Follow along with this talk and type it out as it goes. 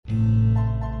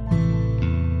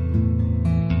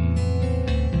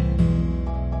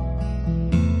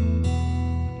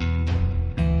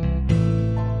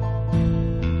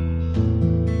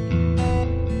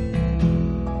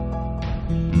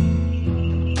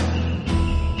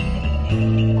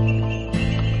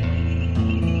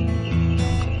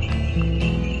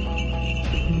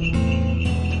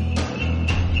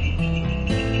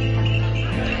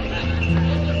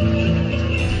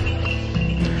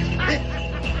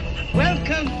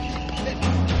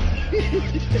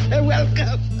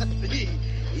Welcome.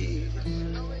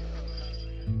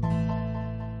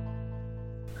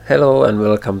 Hello and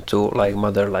welcome to Like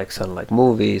Mother, Like Son, Like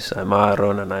Movies. I'm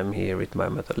Aaron and I'm here with my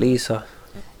mother Lisa.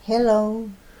 Hello.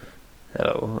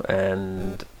 Hello,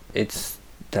 and it's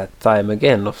that time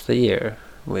again of the year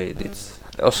with it's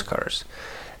the Oscars,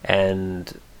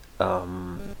 and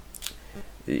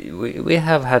we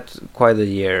have had quite a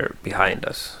year behind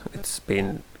us. It's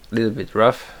been a little bit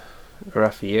rough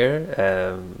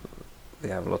year. We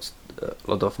have a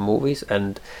lot of movies,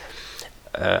 and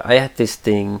I had this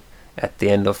thing at the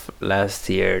end of last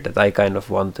year that I kind of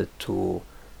wanted to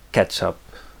catch up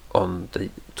on the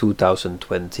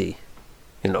 2020,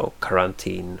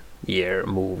 quarantine year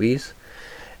movies,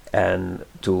 and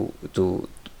to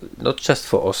not just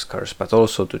for Oscars but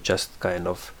also to just kind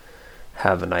of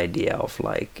have an idea of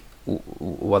like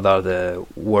what are the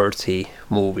worthy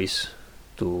movies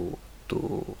to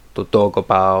talk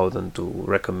about and to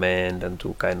recommend and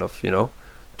to kind of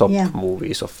top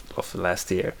movies of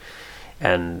last year.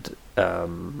 And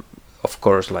of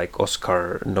course, like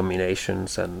Oscar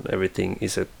nominations and everything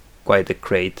is quite a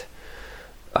great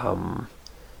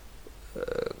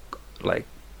like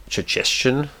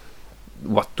suggestion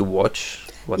what to watch,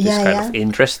 what is kind of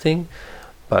interesting.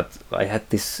 But I had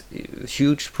this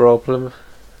huge problem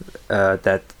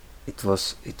that it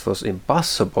was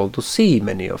impossible to see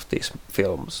many of these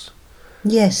films.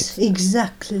 Yes,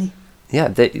 exactly. Yeah,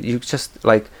 you just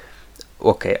like,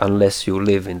 okay, unless you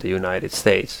live in the United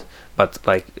States, but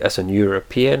like as an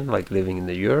European, like living in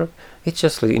the Europe, it's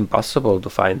just like impossible to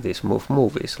find these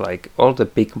movies. Like all the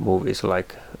big movies,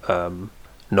 like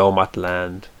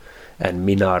Nomadland and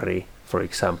Minari, for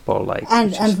example. Like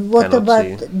and what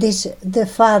about this? The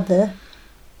Father?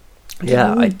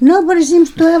 Yeah, nobody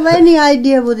seems to have any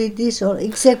idea what it is, or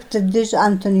except that there's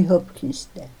Anthony Hopkins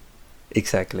there.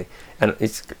 Exactly, and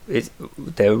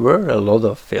there were a lot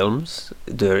of films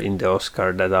there in the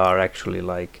Oscar that are actually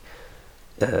like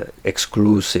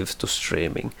exclusive to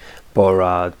streaming.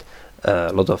 Borat,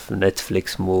 a lot of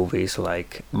Netflix movies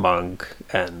like Monk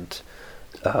and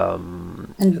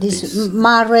this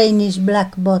Ma Rainey's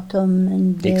Black Bottom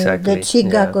and the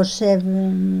Chicago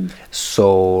 7,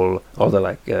 Soul, all the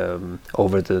like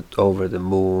Over the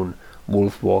Moon,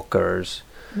 Wolf Walkers.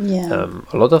 Yeah.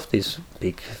 A lot of these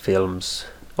big films,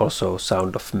 also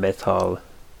Sound of Metal,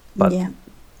 but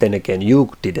then again,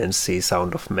 you didn't see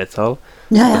Sound of Metal.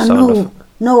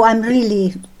 No, I'm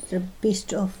really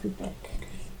pissed off with that.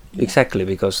 Yeah. Exactly,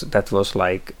 because that was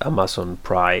like Amazon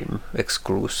Prime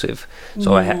exclusive.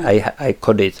 So I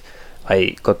got it.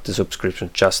 I got the subscription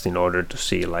just in order to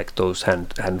see like those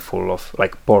handful of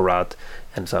like Borat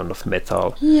and Sound of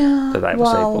Metal that I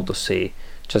was able to see.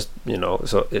 Just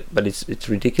but it's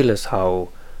ridiculous how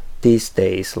these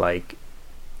days, like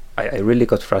I really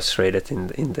got frustrated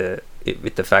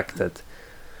with the fact that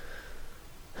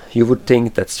you would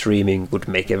think that streaming would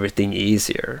make everything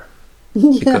easier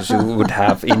because you would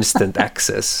have instant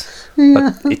access,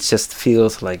 but it just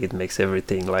feels like it makes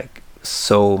everything like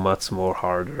so much more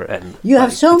harder. And you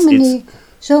have so many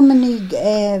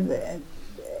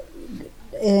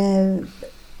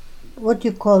what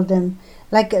you call them,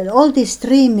 like all this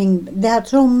streaming, there are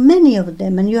so many of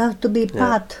them, and you have to be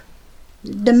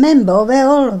the member of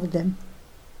all of them.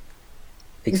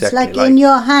 Exactly. It's like in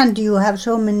your hand you have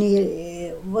so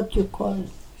many, what you call.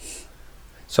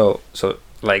 So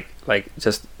like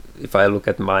just if I look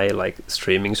at my like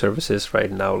streaming services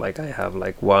right now, like I have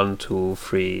like 1, 2,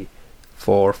 3,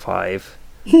 4, 5,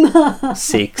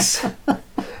 6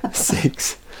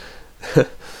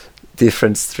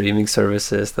 different streaming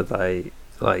services that I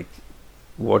like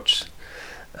watch,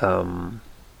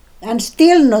 and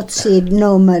still not see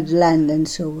Nomadland and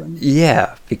so on.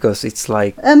 Yeah, because it's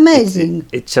like amazing.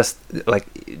 It just like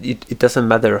it doesn't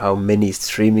matter how many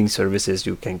streaming services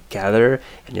you can gather,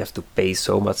 and you have to pay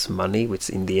so much money, which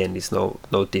in the end is no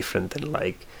different than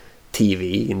like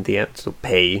TV in the end, to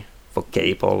pay for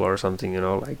cable or something,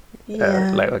 like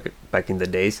back in the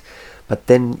days. But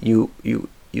then you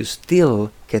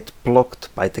still get blocked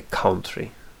by the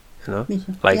country,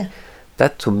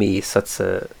 that to me is such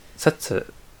a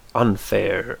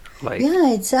unfair, like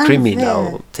it's criminal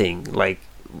unfair thing. Like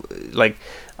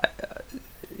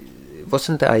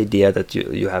wasn't the idea that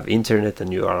you have internet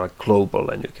and you are like global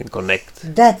and you can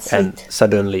connect? That's and it.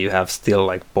 Suddenly you have still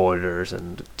like borders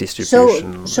and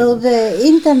distribution. So the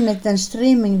internet and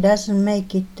streaming doesn't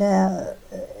make it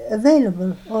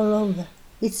available all over.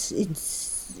 It's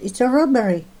a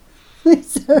robbery.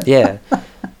 Yeah.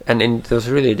 And it was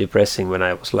really depressing when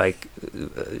I was like,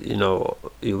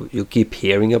 you keep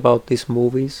hearing about these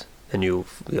movies and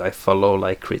I follow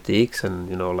like critiques and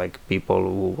like people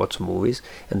who watch movies,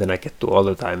 and then I get to all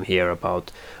the time hear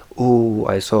about, oh,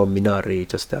 I saw Minari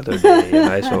just the other day, and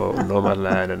I saw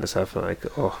Nomadland and stuff. Like,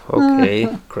 oh, okay,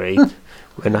 great.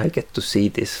 When I get to see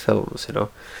these films,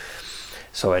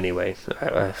 So anyway,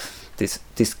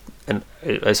 and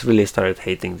I really started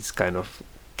hating this kind of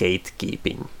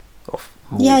gatekeeping of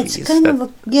movies. Yeah, it's kind of a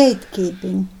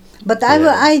gatekeeping. But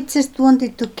I just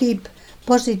wanted to keep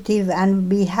positive and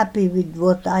be happy with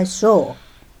what I saw.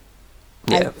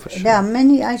 Yeah, for sure. There are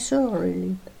many I saw,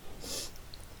 really.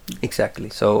 Exactly.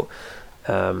 So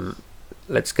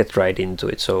let's get right into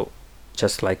it. So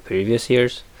just like previous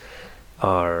years,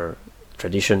 our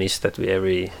tradition is that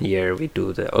every year we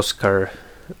do the Oscar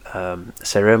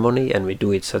ceremony, and we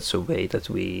do it such a way that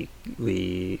we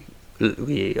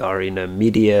are in a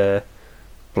media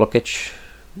blockage,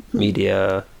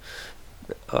 media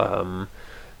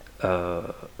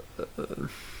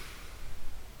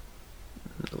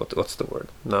what's the word?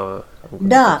 No,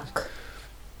 dark.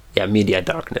 Yeah, media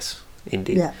darkness.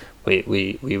 Indeed. Yeah.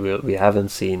 We haven't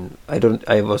seen.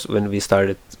 When we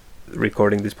started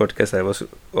recording this podcast,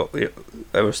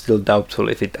 I was still doubtful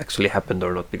if it actually happened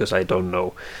or not, because I don't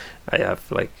know.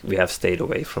 We have stayed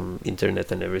away from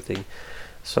internet and everything,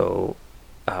 so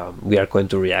we are going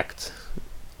to react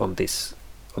on this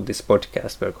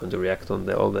podcast. We are going to react on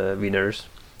all the winners,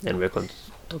 and we're going to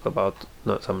talk about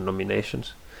some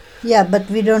nominations. Yeah, but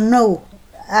we don't know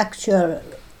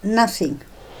nothing.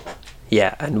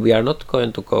 Yeah, and we are not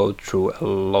going to go through a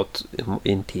lot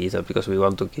in detail because we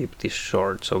want to keep this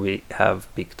short. So we have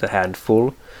picked a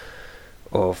handful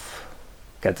of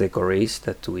categories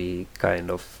that we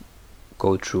kind of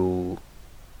go through,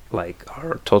 like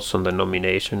our thoughts on the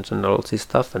nominations and all this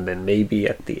stuff, and then maybe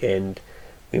at the end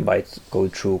we might go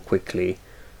through quickly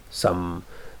some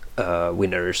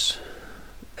winners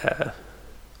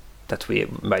that we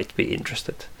might be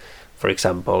interested. For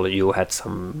example, you had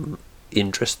some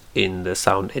interest in the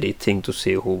sound editing to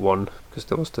see who won, because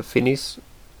there was the Finnish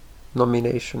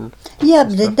nomination. Yeah,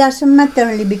 but it doesn't matter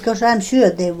really, because I'm sure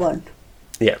they won.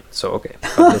 Yeah, so okay.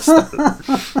 Let's start.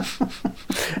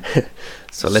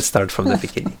 So let's start from the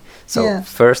beginning. So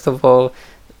first of all,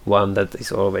 one that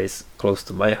is always close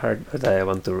to my heart, but I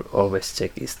want to always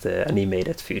check, is the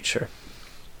animated feature.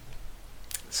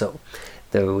 So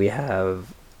there we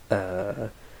have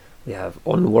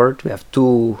Onward. We have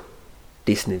two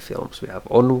Disney films. We have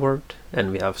Onward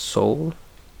and we have Soul.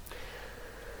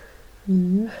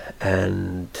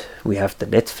 And we have the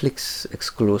Netflix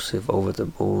exclusive Over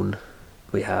the Moon.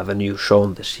 We have a new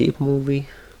Shaun the Sheep movie.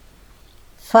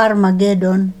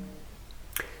 Farmageddon.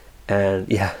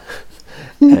 And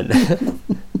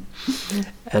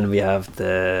and we have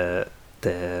the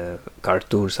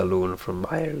cartoon saloon from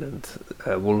Ireland,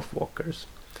 Wolfwalkers,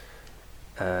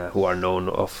 who are known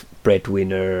of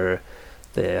Breadwinner.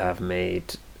 They have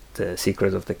made The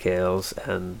Secret of the Kells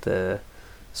and The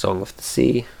Song of the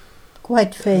Sea.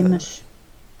 Quite famous.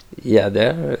 Yeah,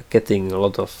 they're getting a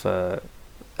lot of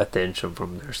attention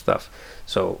from their stuff.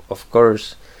 So, of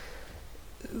course,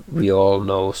 we all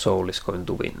know Soul is going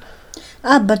to win.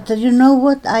 But you know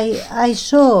what? I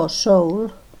saw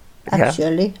Soul,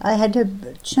 actually. Yeah. I had a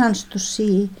chance to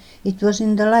see. It was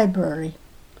in the library.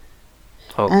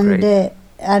 Oh, great.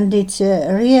 And it's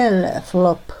a real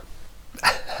flop.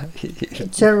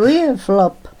 It's a real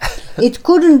flop. It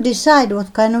couldn't decide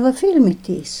what kind of a film it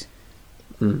is.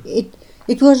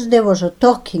 There was a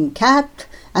talking cat,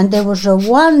 and there was a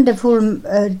wonderful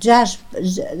jazz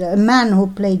man who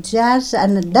played jazz,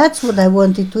 and that's what I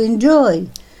wanted to enjoy.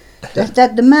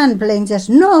 that the man playing jazz,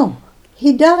 no,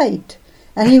 he died,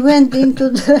 and he went into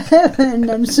the heaven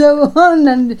and so on,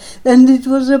 and it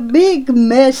was a big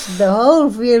mess. The whole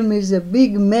film is a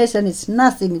big mess, and it's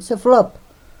nothing. It's a flop.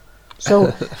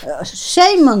 So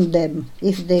shame on them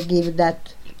if they give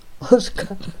that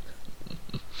Oscar.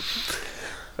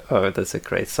 Oh, that's a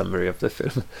great summary of the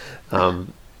film.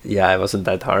 Yeah, I wasn't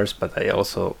that harsh, but I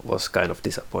also was kind of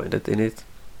disappointed in it.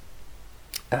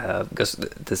 Because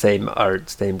the same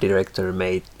director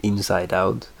made Inside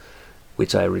Out,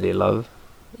 which I really love.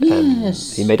 Yes.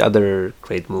 And he made other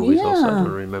great movies also, I don't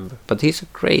remember. But he's a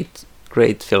great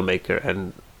filmmaker,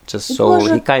 and just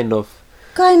Soul, he kind of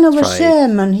a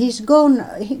sermon. He's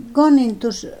gone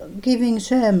into giving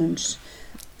sermons.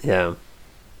 Yeah.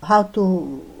 What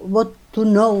to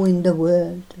know in the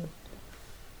world.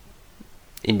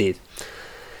 Indeed.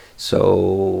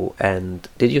 So, and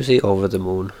did you see Over the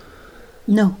Moon?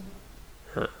 No.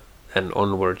 And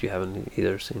Onward you haven't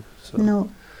either seen. So. No.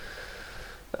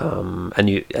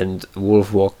 And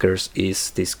Wolfwalkers is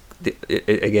this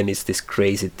again, it's this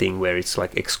crazy thing where it's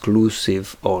like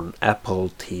exclusive on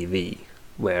Apple TV.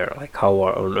 Where like how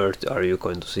on earth are you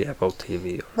going to see Apple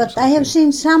TV? But I have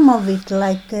seen some of it,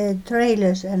 like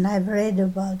trailers, and I've read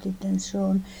about it and so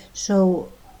on.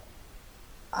 So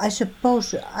I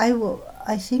suppose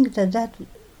I think that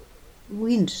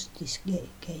wins this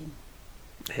game.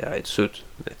 Yeah, it should.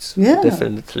 It's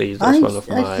definitely one of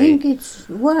my. I think it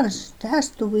has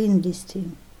to win this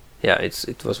thing. Yeah,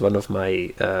 it was one of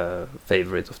my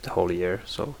favorite of the whole year.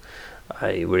 So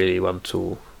I really want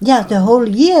to. Yeah, the whole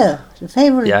year, the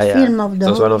favorite film of the whole year.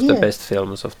 It was one of the best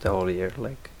films of the whole year.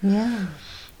 Like. Yeah.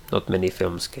 Not many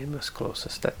films came as close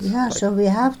as that. Yeah, like, so we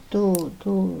have to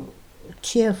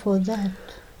cheer for that.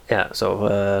 Yeah. So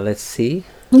let's see.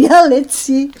 Yeah, let's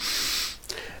see.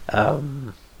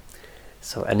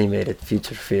 So animated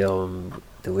feature film,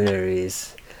 the winner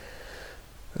is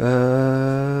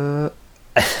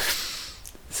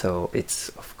so it's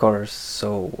of course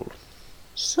Soul.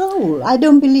 Soul? I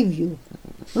don't believe you.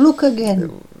 Look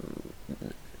again.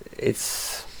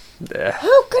 It's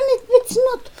how can it's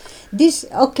not this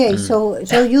okay, so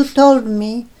you told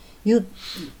me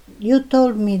you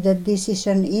told me that this is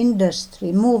an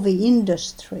industry, movie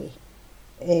industry.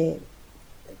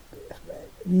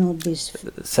 This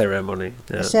ceremony.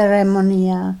 Yeah. Ceremony,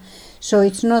 yeah. So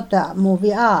it's not a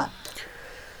movie art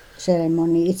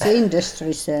ceremony; it's an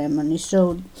industry ceremony.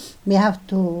 So we have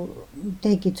to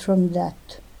take it from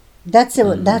that. That's a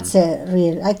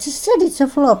real. I just said it's a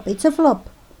flop. It's a flop.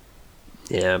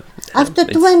 Yeah. After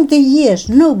 20 years,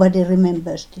 nobody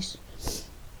remembers this.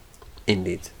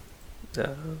 Indeed,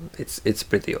 it's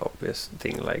pretty obvious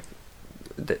thing like.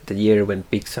 The year when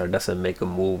Pixar doesn't make a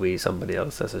movie, somebody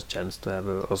else has a chance to have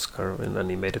an Oscar in an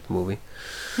animated movie.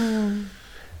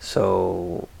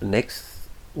 So next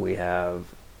we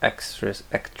have actress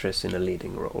in a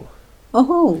leading role.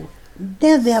 Oh,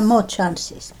 there are more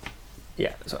chances.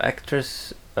 Yeah, so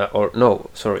actress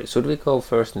should we go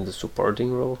first in the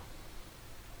supporting role?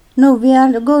 No, we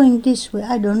are going this way.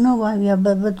 I don't know why we are,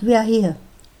 but we are here.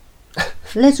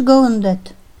 Let's go on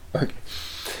that. Okay.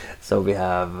 So we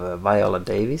have Viola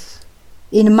Davis.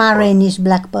 In Ma Rainey's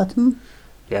Black Bottom.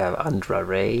 We have Andra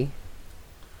Ray.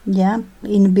 Yeah,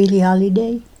 in Billie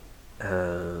Holiday.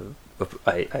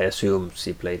 I assume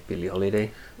she played Billie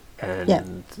Holiday.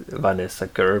 And Vanessa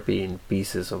Kirby in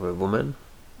Pieces of a Woman,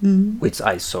 which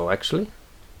I saw actually.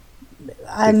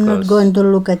 I'm not going to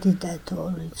look at it at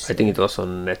all. I think it was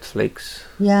on Netflix.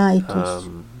 Yeah, it is.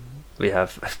 We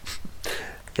have...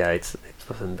 it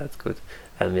wasn't that good.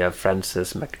 And we have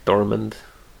Frances McDormand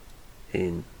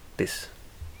in this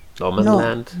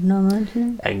Nomadland.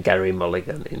 And Gary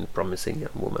Mulligan in Promising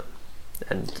Young Woman.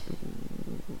 And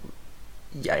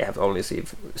I have only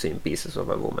seen Pieces of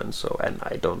a Woman, and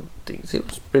I don't think it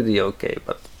was pretty okay,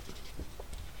 but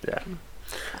yeah.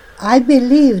 I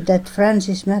believe that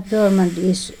Frances McDormand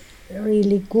is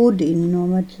really good in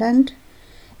Nomadland,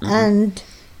 and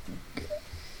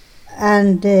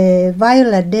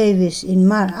Viola Davis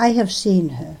in I have seen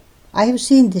her. I have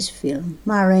seen this film,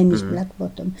 Ma Rainey's Black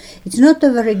Bottom. It's not a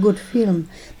very good film,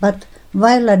 but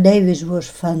Viola Davis was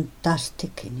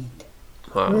fantastic in it.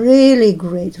 Wow. Really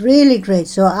great.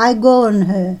 So I go on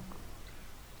her.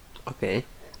 Okay.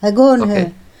 I go on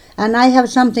her. And I have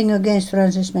something against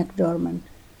Frances McDormand.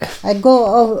 I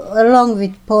go along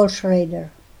with Paul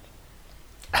Schrader.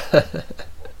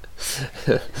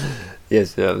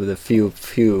 Yes, the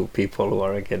few people who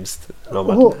are against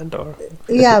Nomadland.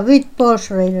 Yeah, with Paul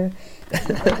Schrader,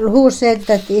 who said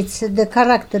that the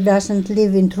character doesn't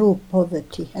live in true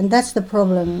poverty, and that's the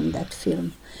problem in that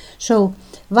film. So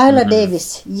Viola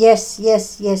Davis, yes.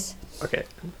 Okay,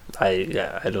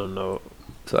 I don't know,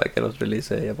 so I cannot really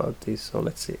say about this. So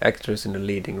let's see, actress in a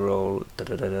leading role.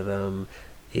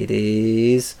 It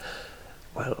is,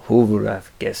 well, who would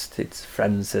have guessed? It's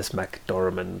Frances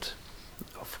McDormand.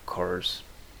 Of course.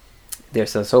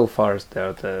 So far there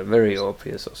are the very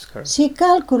obvious Oscars. She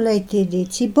calculated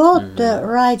it. She bought the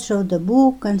rights of the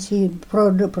book and she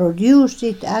produced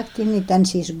it, acted in it, and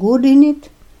she's good in it.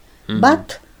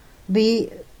 But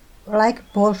like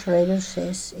Paul Schrader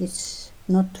says, it's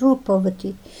not true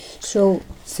poverty. So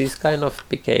she's kind of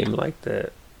became like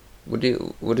would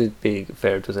it be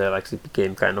fair to say like she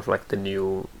became kind of like the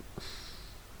new,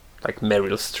 like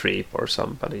Meryl Streep or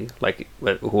somebody, like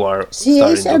who are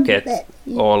starting to get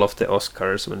all of the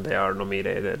Oscars when they are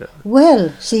nominated.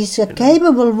 Well, she's a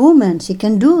capable woman. She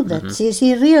can do that.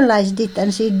 She realized it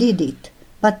and she did it.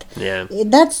 But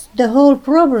that's the whole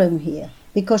problem here,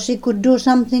 because she could do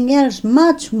something else,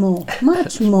 much more.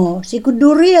 She could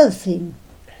do real thing.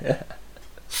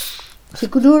 She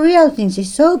could do real things.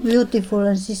 She's so beautiful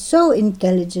and she's so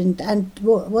intelligent and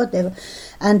whatever.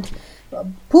 And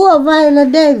poor Viola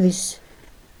Davis.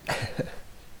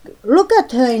 Look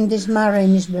at her in this Ma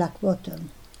Rainey's Black Bottom.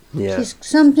 Yeah. She's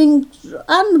something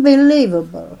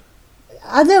unbelievable.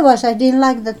 Otherwise, I didn't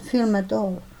like that film at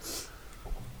all.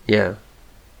 Yeah.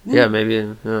 Yeah,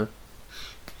 maybe.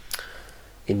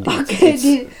 Indeed.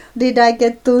 Okay, did I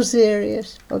get too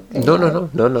serious? Okay.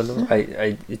 No.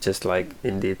 I it's just like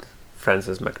indeed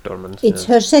Frances McDormand. It's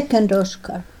her second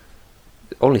Oscar.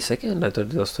 Only second? I thought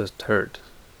it was the third.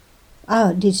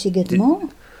 Ah, did she get more?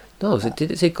 No,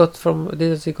 she got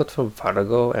from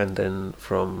Fargo and then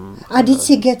from. Did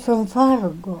she get from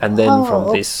Fargo? And then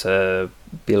from this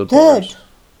Billboard. Third.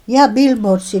 Yeah,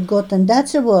 Billboard she got, and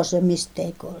that was a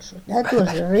mistake also. That was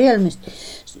a real mistake.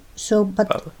 So,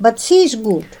 but she's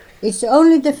good. It's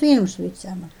only the films which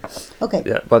are not. Okay.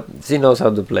 Yeah, but she knows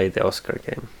how to play the Oscar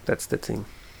game. That's the thing.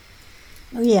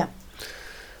 Yeah.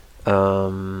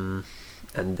 And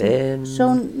then.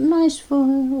 So nice for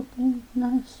her. Okay,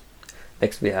 nice.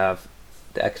 Next we have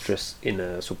the actress in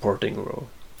a supporting role.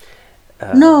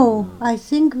 No, I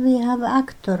think we have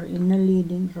actor in a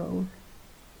leading role.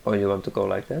 Oh, you want to go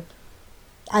like that?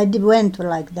 I went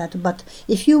like that, but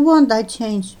if you want, I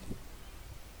change.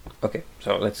 Okay,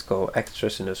 so let's go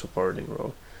actress in a supporting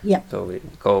role. Yeah. So we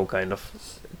go kind of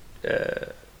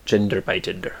gender by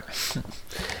gender.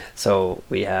 So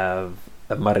we have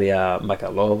Maria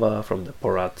Makalova from the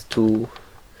Borat 2.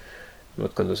 I'm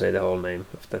not going to say the whole name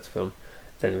of that film.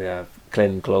 Then we have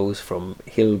Glenn Close from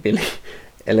Hillbilly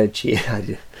Elegy.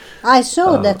 I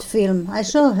saw that film. I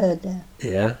saw her there.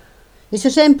 Yeah. It's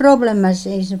the same problem as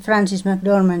is Frances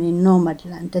McDormand in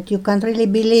Nomadland, that you can't really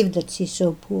believe that she's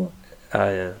so poor.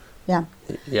 Yeah. Yeah.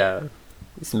 Yeah.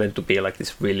 It's meant to be like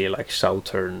this really like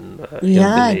southern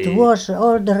yeah, hillbilly. it was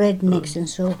all the rednecks and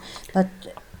so,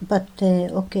 but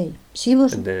okay. She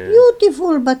was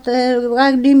beautiful, but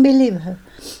I didn't believe her.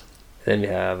 Then we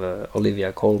have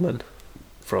Olivia Colman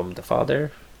from The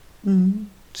Father. Mm.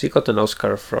 She got an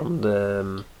Oscar from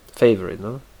The Favorite,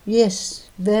 no? Yes,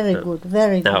 very good,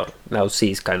 very good. Now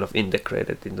she's kind of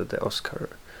integrated into the Oscar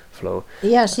flow.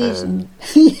 Yeah, she's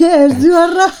yes, you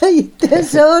are right.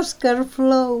 There's an Oscar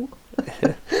flow.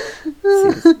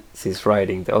 she's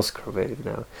riding the Oscar wave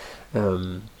now.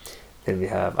 Then we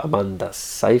have Amanda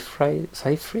Seyfried,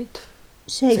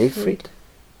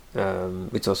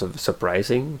 which was a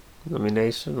surprising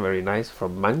nomination, very nice,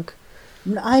 from Mank.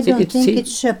 I don't think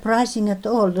it's surprising at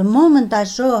all. The moment I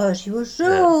saw her, she was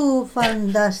so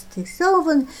fantastic, so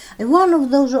fun. And one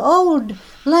of those old,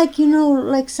 like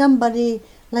like somebody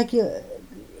like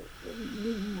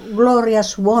Gloria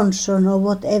Swanson or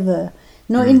whatever.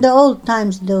 In the old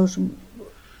times, those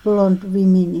blonde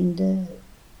women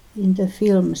in the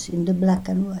films, in the black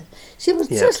and white. She was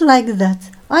just like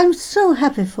that. I'm so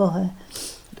happy for her.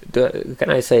 Can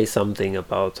I say something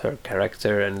about her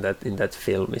character and that in that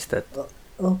film is that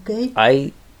okay.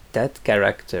 That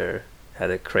character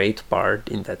had a great part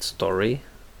in that story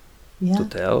to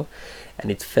tell,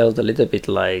 and it felt a little bit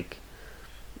like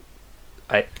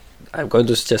I'm going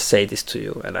to just say this to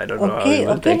you, and I don't know how you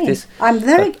will take this. I'm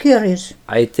very curious.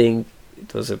 I think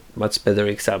it was a much better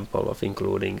example of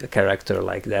including a character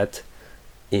like that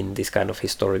in this kind of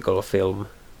historical film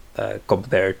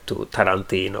compared to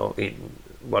Tarantino in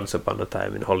Once Upon a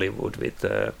Time in Hollywood with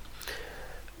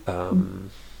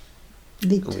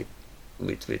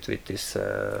this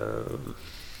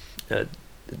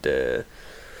the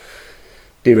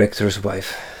director's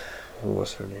wife. Who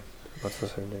was her name? What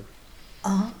was her name?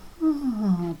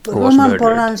 Roman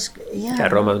Polanski. Yeah,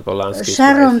 Roman Polanski's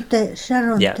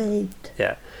Sharon Tate.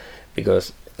 Yeah,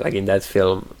 because like in that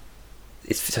film,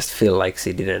 it just feel like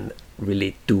she didn't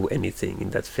really do anything in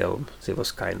that film. She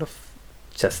was kind of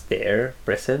just there,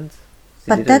 present.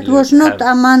 But that was not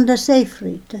Amanda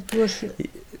Seyfried. That was.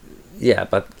 Yeah,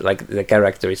 but like the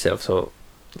character itself. So,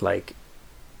 like,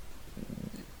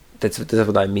 that's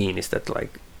what I mean. Is that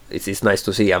like it's nice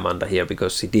to see Amanda here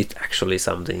because she did actually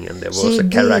something, and there was a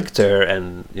character,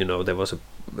 and there was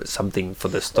something for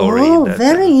the story. Oh,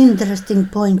 very interesting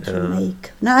point to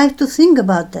make. Now I have to think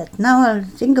about that. Now I'll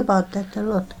think about that a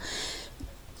lot.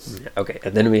 Okay,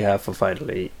 and then we have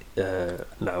finally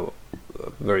now.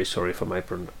 Very sorry for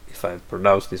if I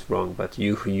pronounced this wrong, but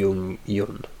Yoo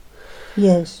Hyun.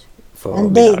 Yes,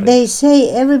 and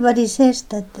everybody says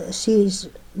that she is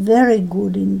very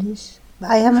good in this.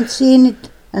 I haven't seen it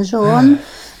and so on,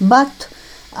 but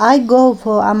I go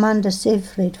for Amanda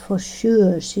Seyfried for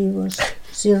sure. She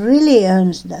really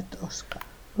earns that Oscar,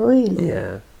 really.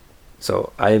 Yeah.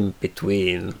 So I'm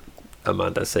between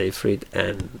Amanda Seyfried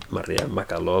and Maria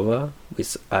Makalova,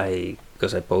 which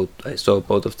because I saw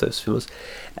both of those films,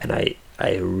 and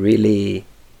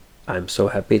I'm so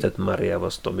happy that Maria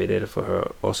was nominated for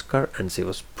her Oscar, and she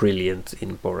was brilliant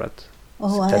in Borat.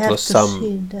 Oh, That I have was to some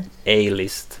see that.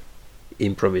 A-list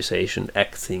improvisation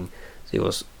acting. She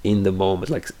was in the moment,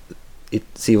 like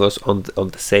she was on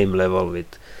the same level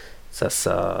with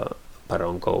Sacha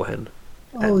Baron Cohen.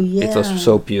 Oh, And yeah. it was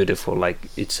so beautiful. Like,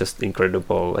 it's just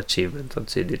incredible achievement what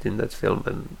she did in that film,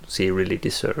 and she really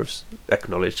deserves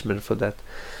acknowledgement for that.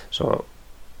 So,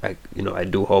 I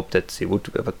do hope that she would,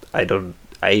 but I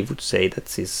would say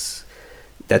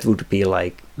that would be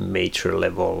like major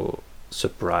level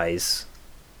surprise,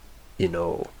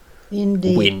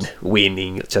 Indeed.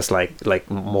 winning, just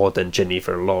like more than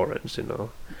Jennifer Lawrence,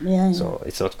 Yeah. So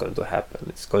it's not going to happen.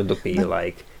 It's going to be But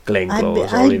like Glenn I be-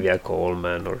 Close, I- Olivia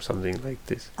Colman, or something like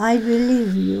this. I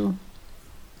believe you.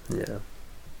 Yeah,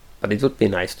 but it would be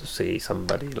nice to see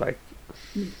somebody like.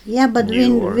 Yeah, but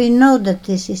New or- we know that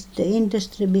this is the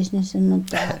industry business and not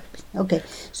the art business. Okay,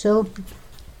 so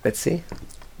Let's see.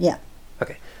 yeah.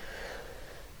 Okay.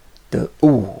 It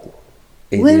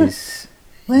Well- is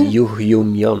well- Yoo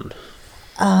Hyun-yeon.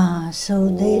 So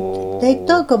they Oh.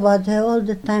 talk about her all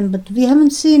the time, but we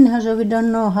haven't seen her, so we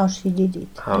don't know how she did it.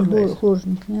 How And nice.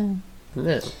 yeah.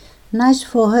 Yeah, Nice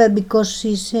for her because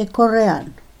she's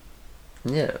Korean.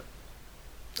 yeah.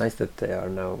 Nice that they are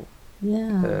now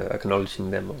Yeah.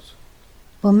 acknowledging them also.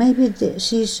 Or maybe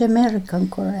she's American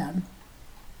Korean.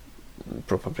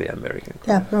 Probably American.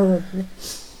 Yeah, Korean. probably.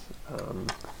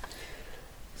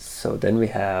 So then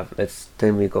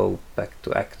we go back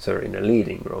to actor in a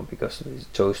leading role, because we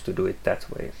chose to do it that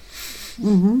way.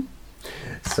 Hmm.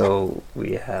 So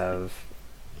we have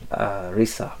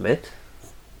Riz Ahmed,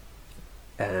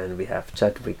 and we have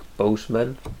Chadwick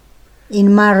Boseman.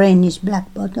 In Ma Rainey's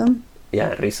Black Bottom.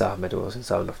 Yeah, Riz Ahmed was in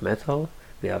Sound of Metal.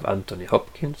 We have Anthony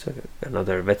Hopkins,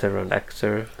 another veteran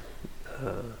actor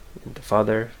in The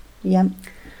Father. Yeah.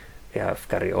 We have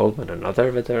Gary Oldman,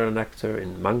 another veteran actor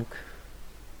in Monk,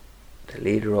 the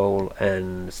lead role,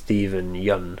 and Steven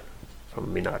Yeun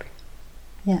from Minari.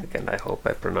 Yeah. Again, I hope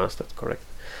I pronounced that correct.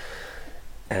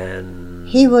 And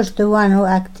He was the one who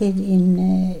acted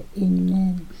in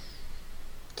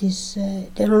this.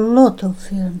 There are a lot of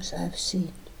films I've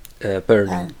seen.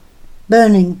 Burning.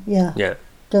 Burning, yeah. Yeah,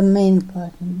 The main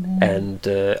part in Burning.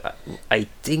 and I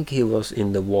think he was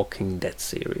in the Walking Dead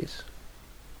series.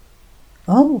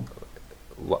 Oh,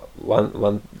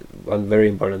 One very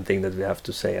important thing that we have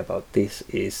to say about this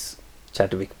is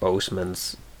Chadwick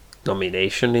Boseman's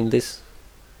nomination in this,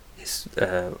 is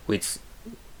which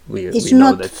we it's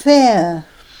know not that fair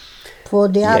for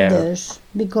the Yeah. others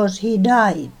because he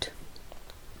died.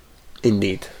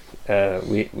 indeed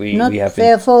we Not have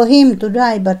fair for him to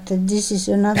die, but this is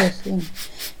another thing.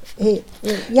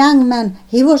 Young man,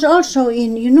 he was also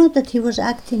in. You know that he was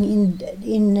acting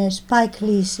in Spike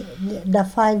Lee's The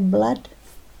Five Blood.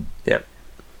 Yeah.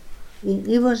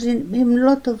 He was in a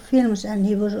lot of films, and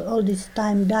he was all this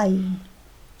time dying.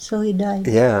 So he died.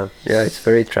 yeah it's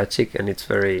very tragic, and it's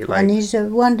very like And he's a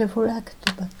wonderful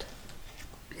actor, but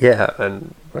yeah,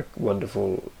 and like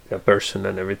wonderful person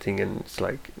and everything, and it's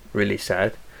like really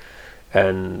sad.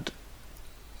 And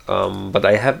but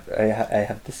I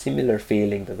have the similar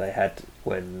feeling that I had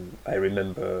when I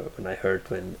remember when I heard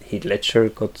when Heath Ledger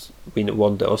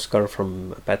won the Oscar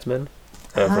from Batman,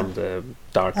 from the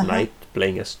Dark Knight,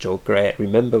 playing as Joker. I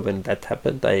remember when that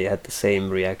happened, I had the same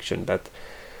reaction, that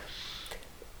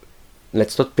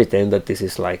let's not pretend that this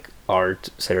is like art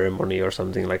ceremony or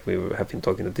something, like we have been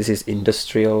talking that this is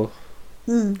industrial,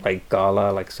 like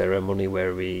gala, like ceremony,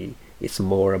 where it's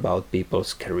more about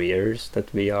people's careers,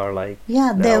 that we are like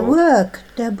their now- work,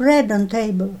 their bread on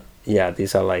table. yeah,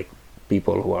 these are like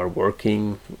people who are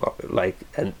working, like,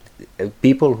 and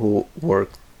people who work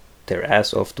their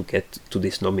ass off to get to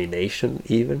this nomination,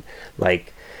 even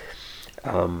like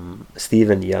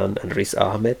Steven Yeun and Riz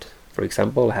Ahmed, for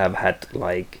example, have had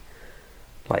like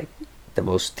the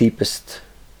most steepest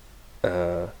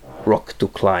rock to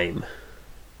climb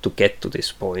to get to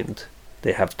this point.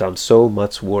 They have done so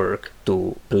much work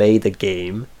to play the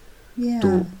game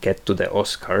to get to the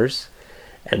Oscars,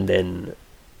 and then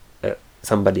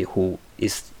somebody who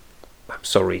is, I'm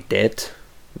sorry, dead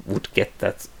would get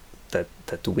that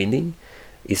winning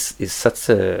is such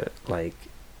a like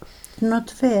Not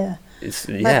fair. it's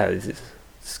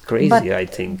crazy. but I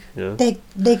think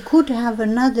They could have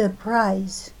another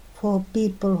prize for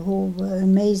people who were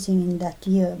amazing in that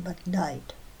year but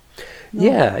died. No?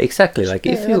 Yeah, exactly. Like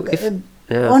if you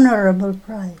honorable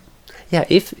prize. yeah,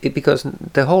 because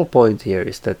the whole point here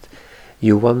is that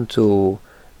you want to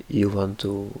you want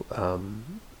to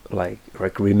like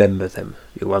remember them.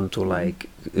 You want to like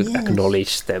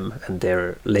acknowledge them and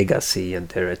their legacy and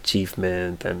their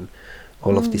achievement and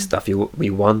all of this stuff. We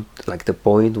want, like, the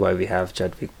point why we have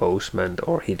Chadwick Boseman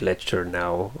or Heath Ledger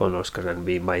now on Oscar, and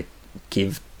we might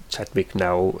give Chadwick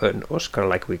now an Oscar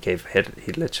like we gave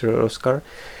Heath Ledger an Oscar,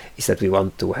 is that we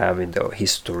want to have in the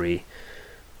history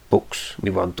books.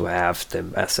 We want to have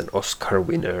them as an Oscar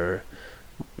winner,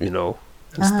 you know,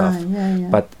 and stuff.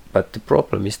 But the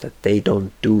problem is that they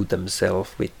don't do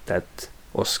themselves with that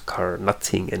Oscar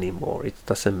nothing anymore. It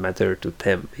doesn't matter to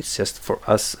them. It's just for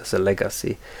us as a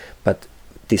legacy. But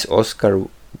this Oscar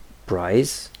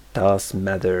prize does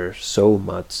matter so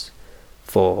much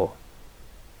for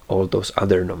all those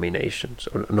other nominations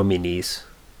or nominees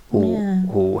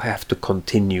who have to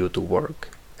continue to work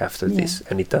after this,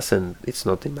 and it's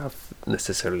not enough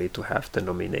necessarily to have the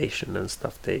nomination and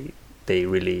stuff. They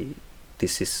really,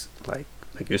 this is like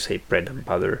you say, bread and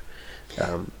butter.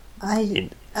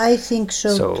 I think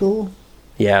so too.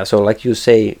 Yeah, so like you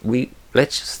say,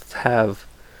 let's just have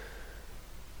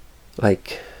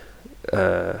like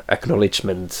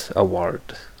acknowledgement award,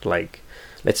 like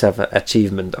let's have an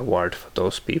achievement award for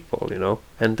those people, you know,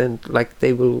 and then like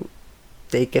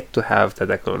they get to have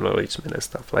that acknowledgement and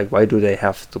stuff. Like, why do they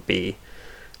have to be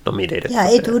nominated? Yeah,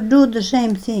 it would do the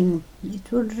same thing.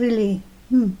 It would really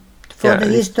for the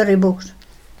history books.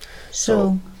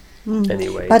 So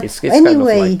anyway, but it's anyway, kind of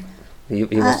like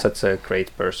he was such a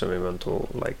great person. We want to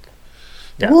like.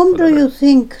 Yeah, whom do you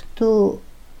think who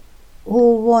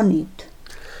won it?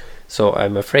 So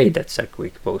I'm afraid that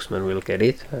Chadwick Boseman will get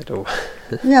it. I don't.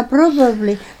 Yeah,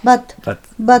 probably, but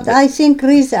I think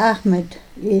Riz Ahmed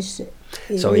is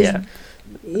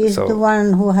the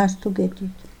one who has to get it.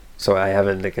 So I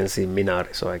haven't seen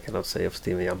Minari, so I cannot say of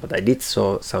Steven Yeun, but I did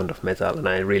saw Sound of Metal, and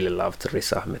I really loved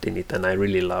Riz Ahmed in it, and I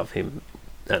really love him,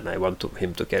 and I want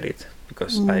him to get it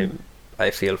because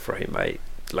I feel for him. I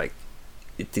like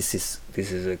this is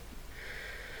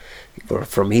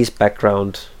from his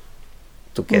background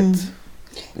to get.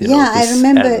 I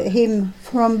remember him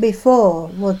from before.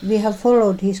 What we have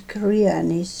followed his career,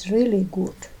 and he's really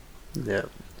good. Yeah.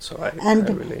 So and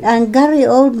Gary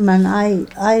Oldman,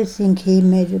 I think he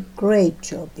made a great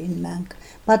job in Mank.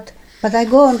 But I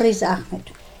go on Riz Ahmed.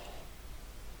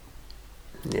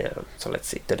 Yeah. So let's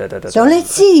see. Let's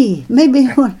see. Maybe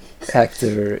one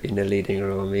actor in the leading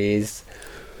role is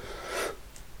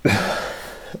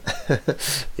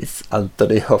it's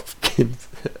Anthony Hopkins.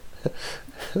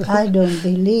 I don't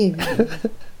believe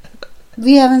it.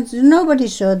 We haven't. Nobody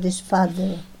saw this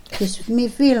father. This me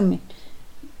filming.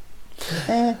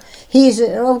 He's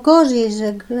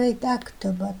a great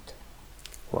actor, but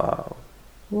wow.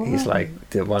 He's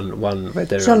like the one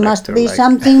veteran. So must actor, be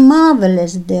something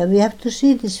marvelous there. We have to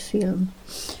see this film.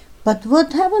 But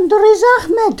what happened to Riz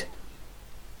Ahmed?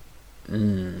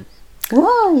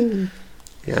 Why?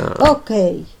 Yeah.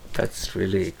 Okay. That's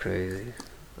really crazy.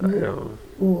 I know.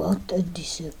 What a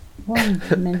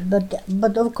disappointment.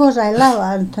 but of course I love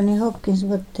Anthony Hopkins,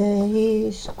 but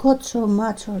he's got so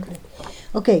much already.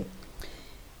 Okay.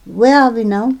 Where are we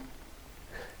now?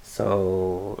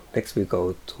 So next we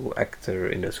go to actor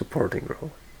in a supporting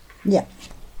role. Yeah.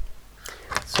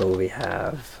 So we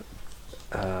have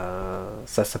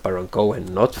Sacha Baron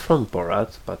Cohen, not from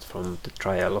Borat, but from The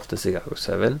Trial of the Chicago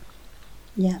 7.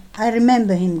 Yeah, I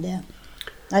remember him there.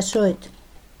 I saw it.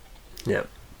 Yeah,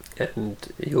 and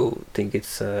you think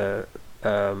it's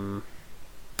deserving?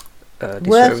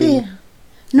 Worthy?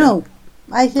 No,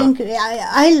 I think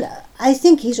I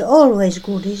think he's always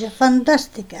good. He's a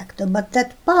fantastic actor, but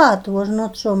that part was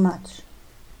not so much.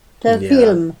 The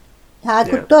film, I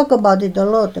could talk about it a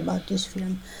lot about this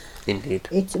film. Indeed,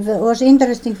 it was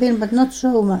interesting film, but not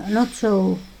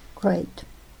so great.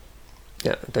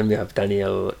 Yeah, then we have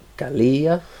Daniel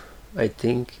Kaluuya. I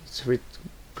think it's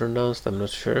pronounced. I'm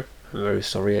not sure. I'm very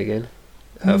sorry again.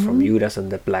 From Judas and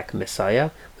the Black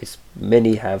Messiah, which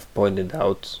many have pointed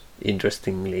out.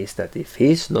 Interestingly, is that if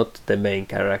he's not the main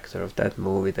character of that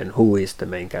movie, then who is the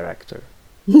main character?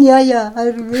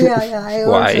 I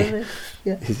Why?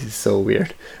 This is so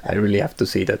weird. I really have to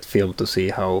see that film to see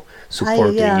how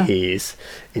supporting he is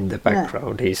in the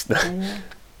background. He's not,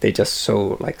 they just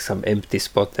show like some empty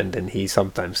spot, and then he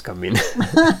sometimes come in.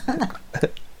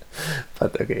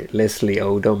 But okay, Leslie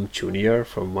Odom Jr.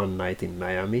 from One Night in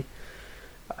Miami.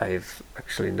 I've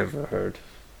actually never heard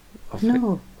of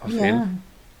him.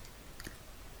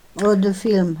 Or the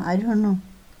film, I don't know.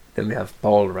 Then we have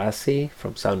Paul Rassi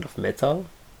from Sound of Metal,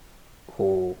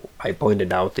 who I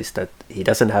pointed out is that he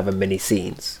doesn't have many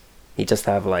scenes. He just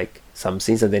have like some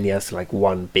scenes, and then he has like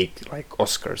one big like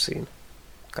Oscar scene.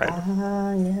 kind of.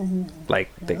 Yeah. Like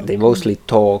they mostly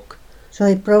talk. So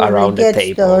he probably around the gets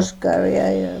the table. Oscar,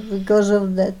 yeah, because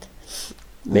of that.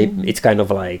 Maybe it's kind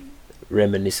of like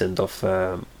reminiscent of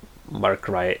Mark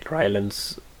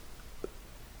Rylance.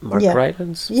 Mark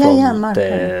Rylance from Mark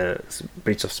the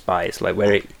Bridge of Spies, like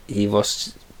where he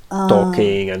was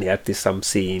talking and he had some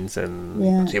scenes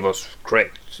and he was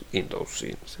great in those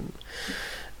scenes, and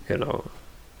you know,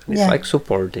 and it's like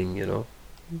supporting, you know.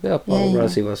 Yeah, Paul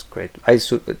Rassi was great.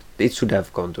 It should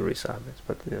have gone to Riz Ahmed,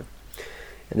 but yeah.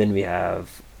 And then we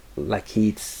have like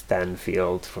Heath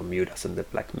Stanfield from Judas and the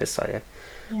Black Messiah,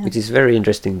 which is very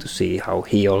interesting to see how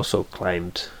he also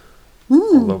climbed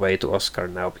all the way to Oscar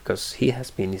now, because he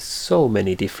has been in so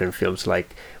many different films.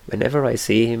 Like whenever I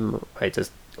see him, I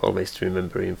just always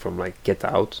remember him from like Get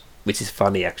Out, which is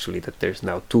funny actually that there's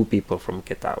now 2 people from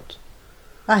Get Out.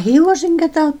 He was in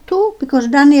Get Out too, because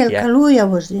Daniel Kaluuya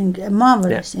was in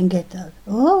Marvelous in Get Out.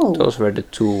 Oh, those were the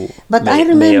 2. But I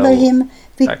remember him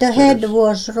with actors. The head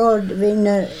was rolled in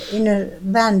a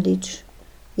bandage.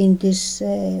 In this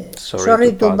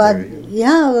sorry to bother.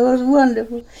 Yeah, it was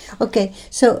wonderful. Okay,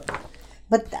 so,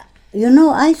 but you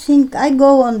know, I think I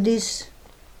go on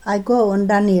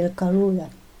Daniel Kaluuya.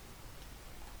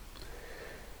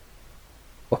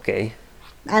 Okay.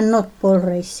 And not Paul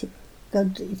Rassi.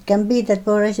 It can be that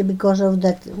Paul Rassi, because of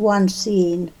that one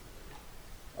scene,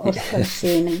 Oscar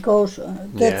scene,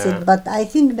 gets it. But I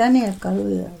think Daniel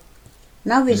Kaluuya.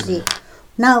 Now we see.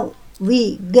 Now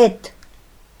we get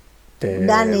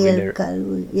Daniel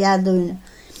Kaluuya. Yeah, the winner.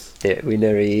 The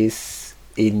winner is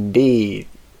indeed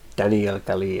Daniel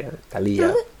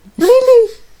Kaluuya.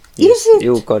 Really? Yes, is it?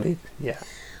 You got it. Yeah.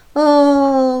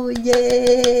 Oh,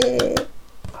 yeah.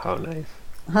 How nice.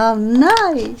 How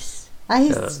nice. I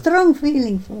have strong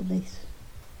feeling for this.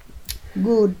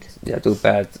 Good. Yeah, too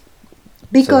bad.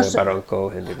 Because Baron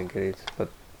Cohen didn't get it, but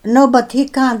no, but he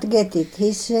can't get it.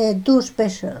 He's too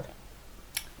special.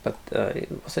 But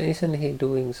isn't he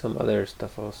doing some other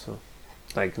stuff also,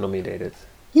 like nominated?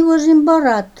 He was in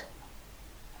Borat.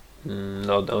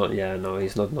 No,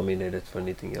 he's not nominated for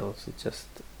anything else. It's just.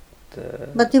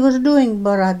 But he was doing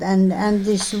Borat, and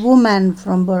this woman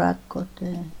from Borat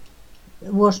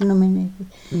was nominated.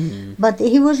 But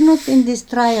he was not in this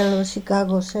trial of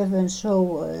Chicago 7,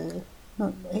 so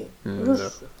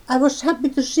I was happy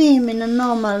to see him in a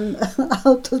normal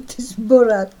out of this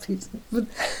Borat business.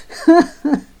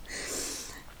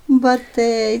 But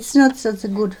it's not such a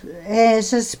good.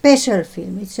 It's a special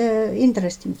film. It's an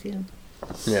interesting film.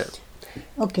 Yeah.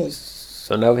 Okay.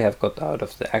 So now we have got out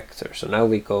of the actor. So now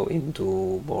we go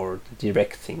into more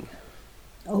directing.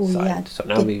 Oh side. yeah. So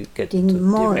now we get to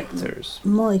directors.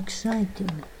 More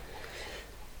exciting.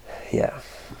 Yeah.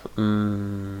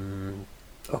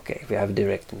 Okay, we have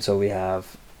directing. So we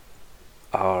have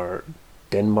our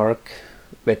Denmark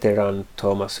veteran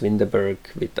Thomas Vinterberg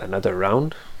with Another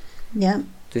Round. Yeah.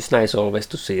 It's nice always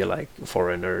to see like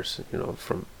foreigners, you know,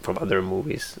 from other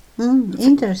movies.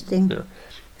 Interesting. Yeah.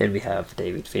 Then we have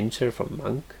David Fincher from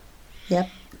Monk. Yep.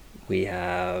 We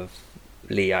have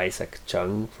Lee Isaac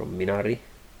Chung from Minari.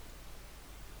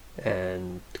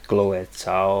 And Chloe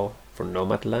Zhao from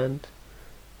Nomadland.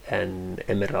 And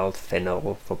Emerald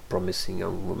Fennell for Promising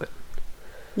Young Woman.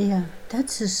 Yeah,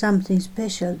 that's something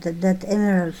special that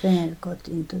Emerald Fennell got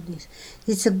into this.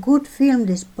 It's a good film,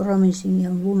 this Promising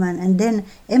Young Woman. And then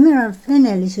Emerald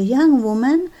Fennell is a young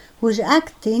woman who is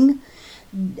acting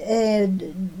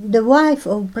the wife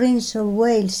of Prince of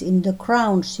Wales in the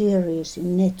Crown series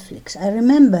in Netflix. I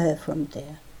remember her from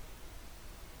there.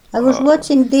 I was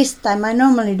watching this time. I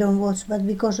normally don't watch, but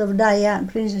because of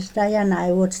Princess Diana,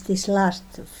 I watched this last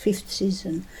 5th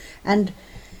season. And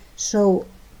so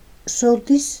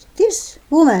this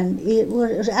woman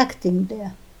was acting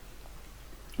there.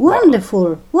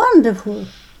 Wonderful, wonderful.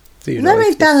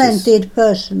 Very talented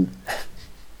person.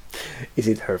 Is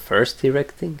it her first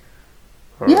directing?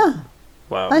 Or? Yeah.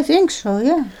 Wow. I think so,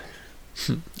 yeah.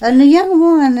 And a young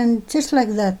woman, and just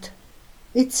like that.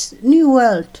 It's new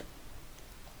world.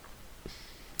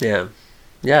 Yeah.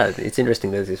 Yeah, it's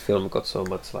interesting that this film got so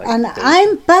much like. And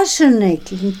I'm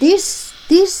passionate in this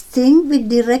thing with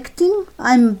directing.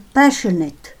 I'm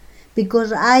passionate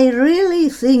because I really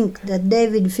think that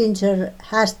David Fincher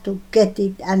has to get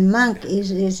it, and Monk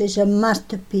is a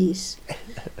masterpiece.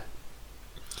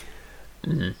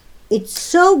 It's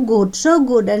so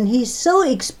good, and he's so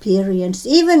experienced,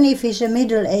 even if he's a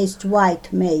middle-aged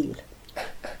white male.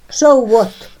 So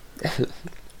what?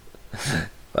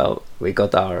 Well, we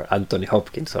got our Anthony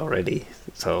Hopkins already,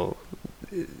 so,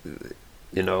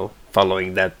 you know,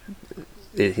 following that,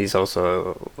 he's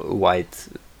also a white,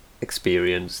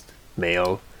 experienced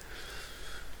male.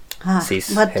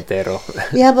 cis, hetero.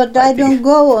 Yeah, but I don't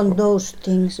go on those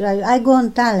things. I go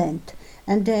on talent.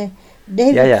 And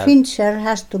David Fincher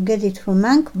has to get it from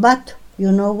Mank, but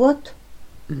you know what?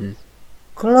 Mm-hmm.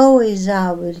 Chloe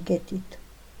Zhao will get it.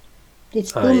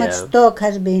 It's too much talk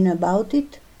has been about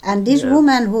it. And this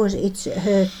woman it's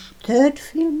her third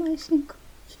film, I think.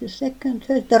 It's the second,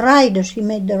 third. The Rider, she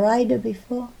made The Rider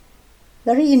before.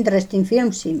 Very interesting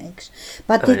film she makes.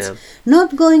 But it's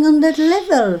not going on that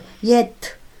level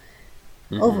yet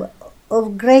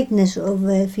of greatness of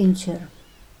Fincher.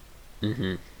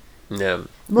 Mm-hmm. Yeah.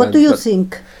 What do you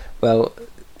think? Well,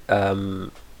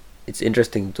 it's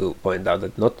interesting to point out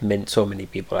that not so many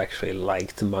people actually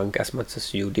liked Mank as much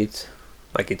as you did.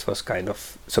 Like, it was kind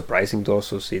of surprising to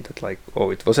also see that, like,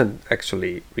 it wasn't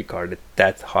actually regarded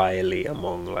that highly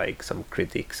among, like, some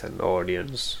critics and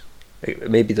audience.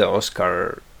 Maybe the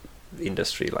Oscar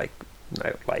industry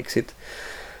likes it,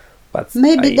 but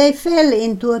maybe they fell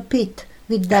into a pit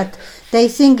with that. They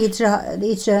think it's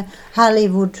a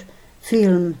Hollywood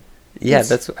film. Yeah,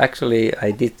 that's actually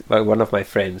one of my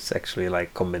friends actually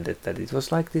like commented that it was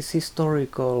like this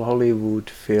historical Hollywood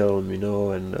film,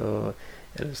 and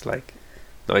it's like,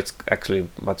 no, it's actually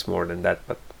much more than that,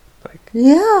 but like,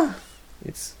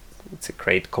 it's a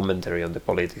great commentary on the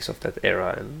politics of that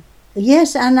era. And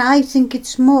yes, and I think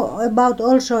it's more about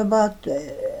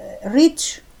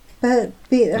richness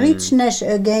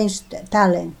against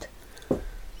talent.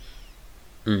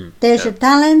 There's a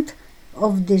talent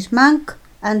of this Mank,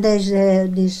 and there's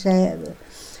this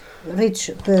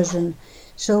rich person.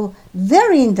 So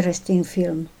very interesting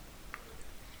film.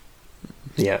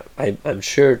 Yeah, I'm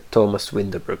sure Thomas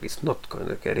Winterberg is not going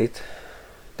to get it.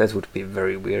 That would be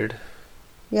very weird.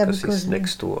 Yeah, because he's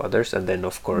next to others, and then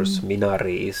of course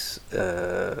Minari is.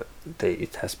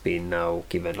 It has been now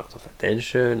given a lot of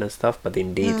attention and stuff, but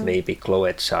indeed maybe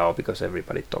Chloe Zhao, because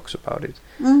everybody talks about it.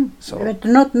 So, but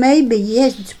not maybe.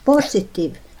 Yes, it's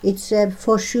positive. It's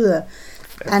for sure.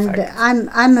 And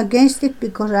I'm against it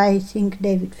because I think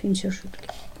David Fincher should get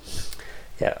it.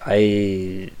 Yeah,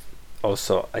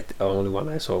 the only one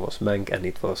I saw was Mank, and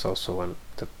it was also one of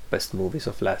the best movies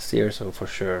of last year. So for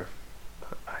sure,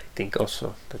 I think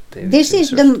also that David Fincher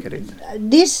should get it.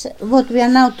 This what we are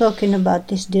now talking about,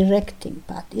 this directing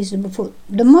part, is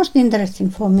the most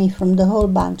interesting for me from the whole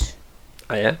bunch.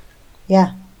 Ah, yeah.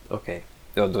 Yeah. Okay.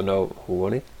 You want to know who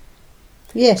won it?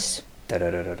 Yes.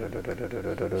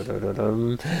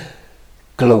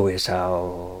 Chloe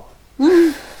Zhao.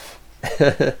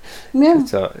 Yeah.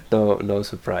 So no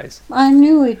surprise. I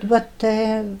knew it, but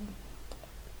that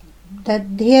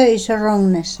here is a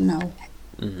wrongness now.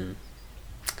 Mm-hmm.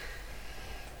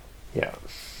 Yeah.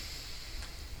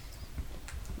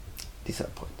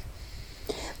 Disappointing.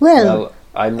 Well,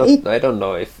 I'm not. I don't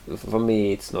know if for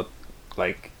me it's not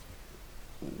like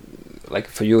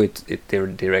for you. The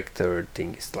director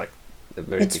thing is like.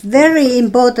 It's very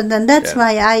important, and that's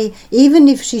why even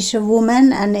if she's a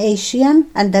woman and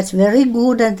Asian, and that's very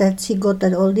good, and that she got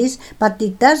all this, but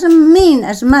it doesn't mean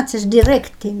as much as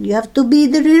directing. You have to be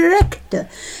the director,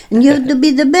 and you have to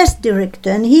be the best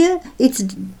director, and here it's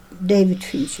David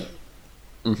Fincher.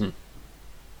 Mm-hmm.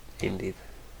 Indeed.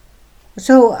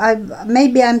 So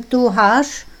maybe I'm too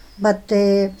harsh, but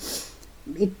it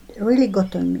really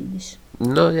got on me, this.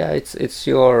 No, yeah, it's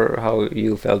your how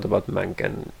you felt about Mank,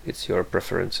 and it's your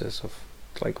preferences of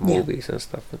like movies and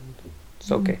stuff, and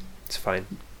it's okay, it's fine.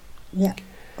 Yeah,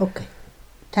 okay,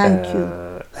 thank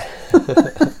you.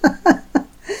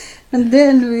 And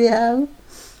then we have.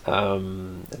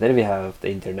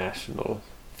 The international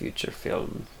feature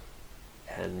film,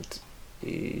 and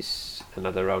is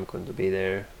another round going to be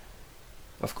there?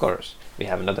 Of course, we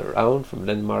have another round from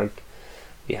Denmark.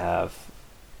 We have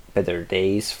Better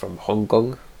Days from Hong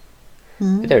Kong.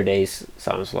 Better Days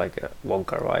sounds like a Wong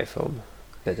Kar-wai film.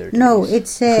 Better Days. No,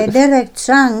 it's Derek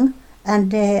Tsang,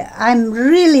 and I'm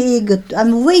really eager.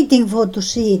 I'm waiting to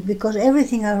see it because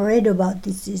everything I've read about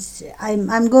this is.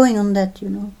 I'm going on that,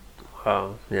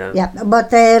 Wow, yeah. Yeah,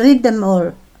 but I read them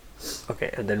all. Okay,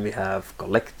 and then we have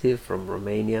Collective from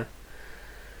Romania.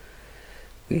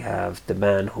 We have The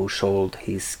Man Who Sold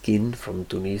His Skin from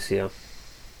Tunisia.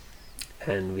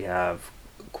 And we have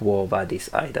Quo Vadis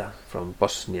Aida from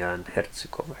Bosnia and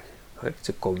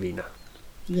Herzegovina.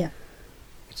 Yeah.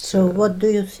 So what do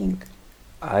you think?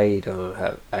 I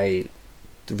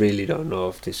really don't know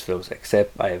of these films,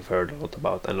 except I've heard a lot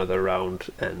about Another Round,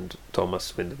 and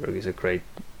Thomas Winterberg is a great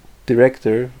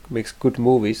director, makes good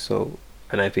movies,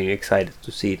 and I've been excited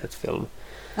to see that film.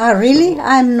 Ah, really? So,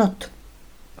 I'm not.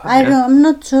 I'm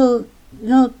not so,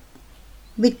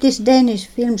 with this Danish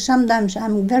film, sometimes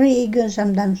I'm very eager,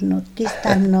 sometimes not. This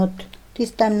time not.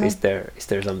 This time not. Is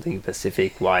there something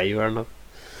specific why you are not?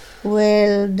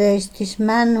 Well, there's this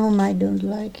man whom I don't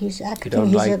like. He's acting. don't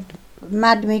He's like- a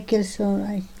Mad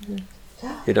Mikkelsen.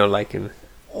 You don't like him?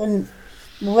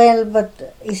 Well,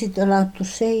 but is it allowed to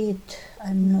say it?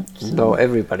 I'm not. No,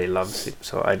 everybody loves him,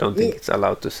 so I don't think it's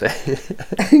allowed to say.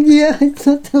 Yeah, it's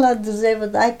not allowed to say,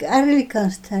 but I really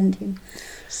can't stand him.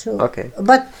 So, Okay.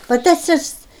 But that's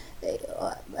just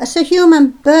as a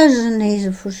human person, he's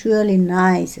for surely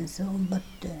nice and so on. But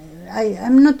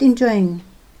I'm not enjoying.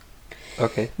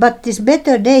 Okay. But this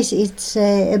Better Days, it's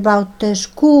about the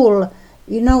school.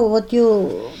 You know what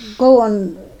you go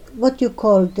on, what you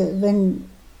call when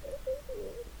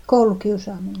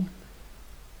koulukiusaaminen.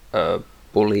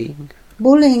 Bullying.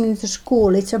 Bullying in the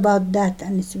school. It's about that,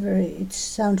 and it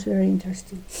sounds very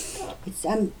interesting.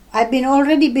 I've been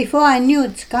already before I knew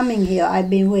it's coming here. I've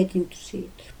been waiting to see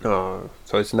it. Oh,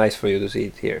 so it's nice for you to see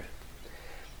it here.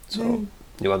 So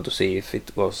you want to see if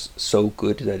it was so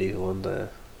good that it won the.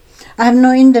 I have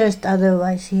no interest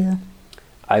otherwise here.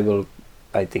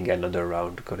 I think another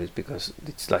round got it because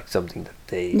it's like something that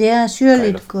they. Yeah,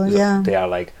 surely kind it of- go. Yeah. They are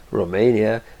like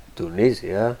Romania,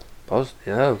 Tunisia,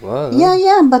 Bosnia. What?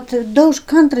 Yeah, but those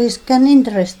countries can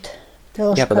interest the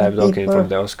Oscar Yeah, but I'm looking people. from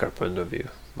the Oscar point of view.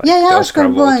 Yeah, the Oscar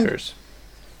point. voters.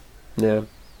 Yeah,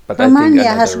 but I think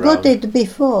Romania has another got round- it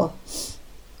before.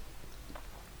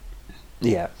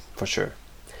 Yeah, for sure.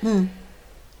 Hmm.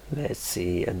 Let's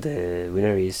see, and the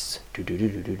winner is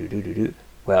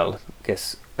well,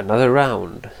 guess another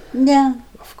round, Yeah,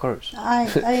 of course.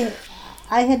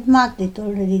 I had marked it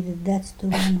already that that's the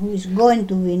one who is going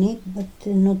to win it, but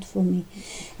not for me.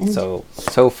 And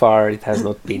So far it has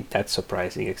not been that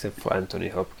surprising, except for Anthony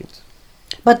Hopkins.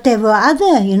 but there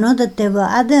were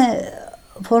other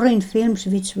foreign films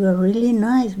which were really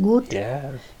nice, good.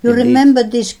 Yeah. You indeed. remember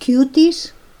these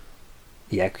Cuties?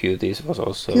 Yeah, Cuties was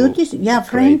also Cuties? Yeah, a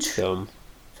great French film.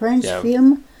 French Yeah.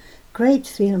 film, great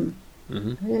film.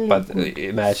 Hmm. Really But good.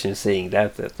 imagine seeing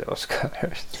that at the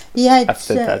Oscars Yeah, it's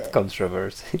after that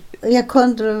controversy. yeah,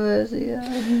 controversy. Yeah.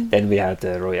 Then we had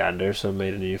Roy Andersson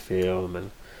made a new film,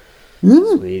 and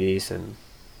Mm. Swedish, and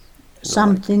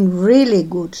Something really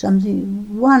good,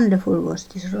 something wonderful was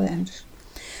this Roy Andersson.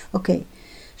 Okay,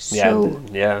 so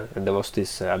and there was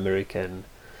this American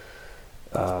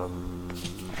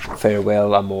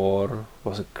Farewell Amor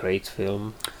was a great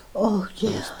film oh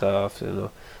and yeah, stuff, a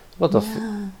lot of.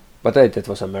 yeah. But that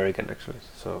was American actually,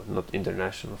 so not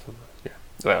international film. Yeah.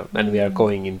 Well, and we are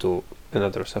going into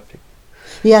another subject.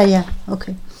 Yeah,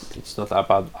 okay. It's not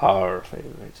about our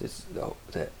favorites; it's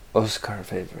the Oscar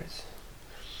favorites.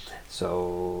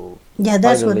 So Yeah,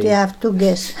 that's what Finally. you have to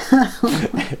guess.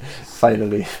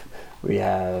 finally, we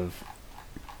have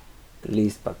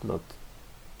least but not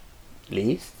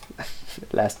least,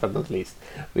 last but not least,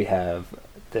 we have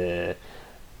the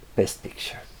best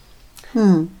picture.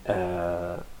 Hmm.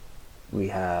 We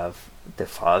have The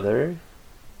Father,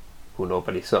 who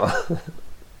nobody saw.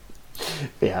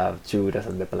 We have Judas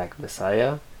and the Black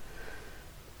Messiah.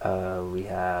 We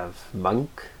have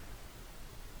Monk.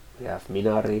 We have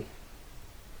Minari.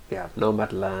 We have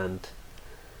Nomadland.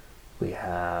 We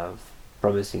have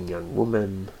Promising Young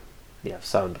Woman. We have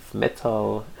Sound of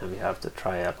Metal, and we have The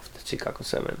Trial of the Chicago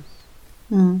 7.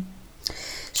 Hmm.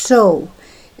 So,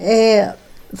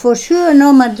 for sure,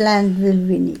 Nomadland will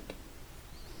win it.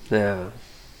 Yeah,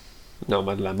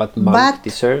 Nomadland, but Monk But-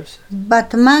 deserves.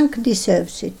 But Monk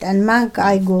deserves it, and Monk,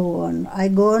 I go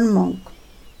on Monk.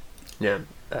 Yeah,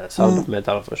 Sound of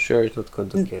Metal for sure is not going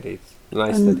to get it.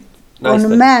 Nice On- that, nice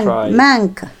on that it tried.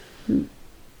 Mank.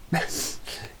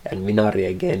 And Minari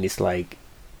again is like,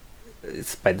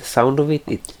 it's by the sound of it,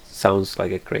 it sounds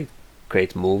like a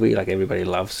great movie. Like everybody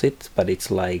loves it, but it's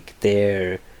like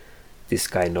they're this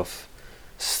kind of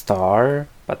star,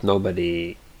 but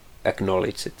nobody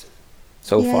acknowledges it.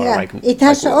 So far, Yeah, like it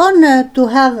has like, honor to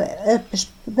have a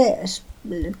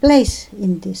place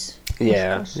in this.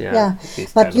 Yeah, Oscars. yeah. it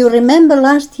is But kind you of- remember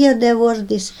last year there was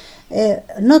this,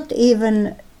 not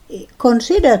even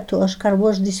considered to Oscar,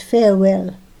 was this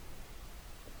Farewell,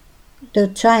 the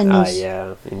Chinese.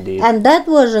 yeah, indeed. And that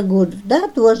was a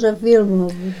film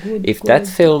of good If that quality.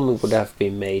 film would have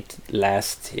been made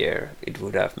last year, it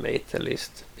would have made the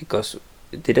list. Because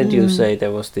didn't you say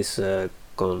there was this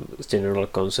general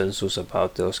consensus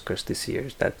about the Oscars this year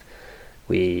that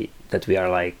we are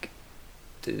like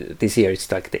this year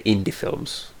it's like the indie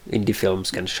films. Indie films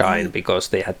can shine because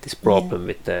they had this problem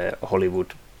with the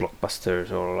Hollywood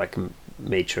blockbusters or like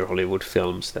major Hollywood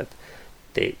films that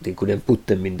they couldn't put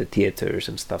them in the theaters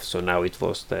and stuff. So now it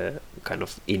was the kind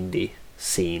of indie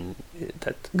scene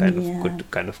that kind of could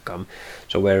kind of come.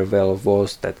 So Where Well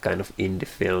was that kind of indie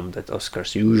film that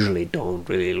Oscars usually don't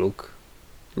really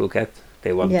look at.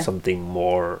 They want something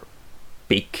more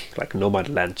big, like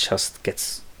Nomadland just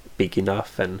gets big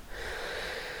enough and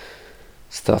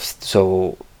stuff.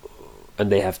 So,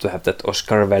 and they have to have that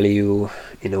Oscar value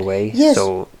in a way. Yes.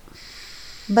 So,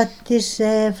 but this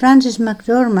Frances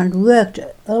McDormand worked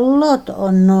a lot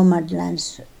on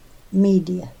Nomadland's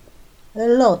media, a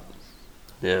lot.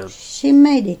 yeah, She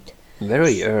made it.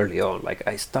 very early on. Like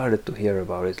I started to hear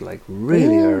about it like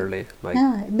really early. Like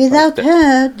Without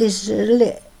her, this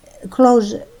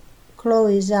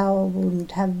Chloe Zhao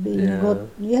wouldn't have been got.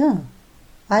 Yeah,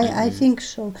 I think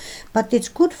so. But it's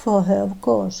good for her, of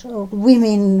course.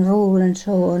 Women rule and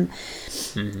so on.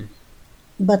 Mm-hmm.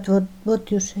 But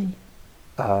what you say?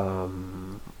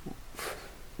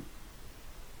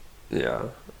 Yeah,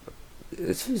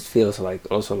 it feels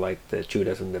like also like the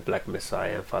Judas and the Black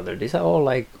Messiah and Father. These are all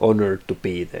like honored to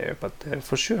be there, but they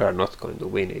for sure are not going to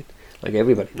win it. Like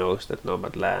everybody knows that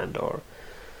Nomadland or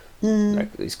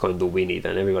like is going to win it,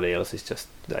 and everybody else is just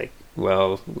like,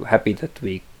 well, happy that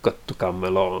we got to come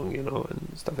along, you know, and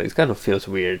stuff. It kind of feels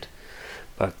weird,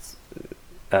 but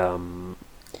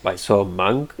I saw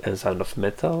Monk and Sound of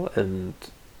Metal and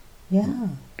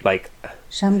like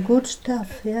some good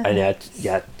stuff. Yeah,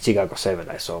 and Chicago 7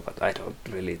 I saw, but I don't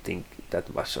really think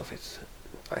that much of it.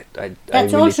 That's I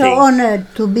really also think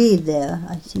honored to be there.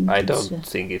 I think. I don't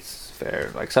think it's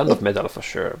fair. Like Sound of Metal for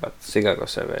sure, but Chicago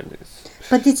 7 is.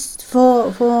 But it's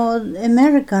for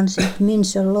Americans. It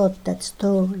means a lot, that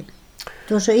story.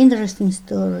 It was an interesting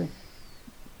story.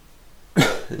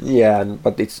 Yeah,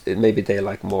 but maybe they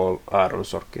like more Aaron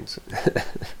Sorkin's.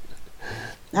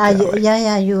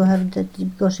 You have that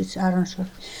because it's Aaron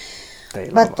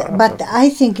Sorkin. But Sorkin. I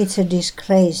think it's a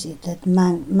disgrace that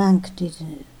Mank did.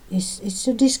 It's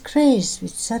a disgrace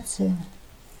with such a.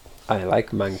 I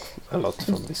like Mank a lot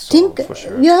from this song, for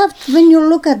sure. You have to, when you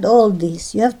look at all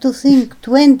this, you have to think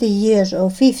 20 years or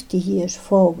 50 years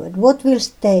forward. What will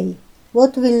stay?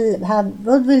 What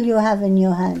will you have in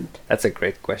your hand? That's a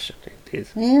great question, indeed.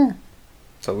 Yeah.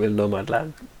 So will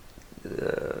Nomadland?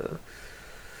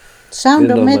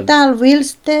 Sound of Metal will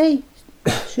stay.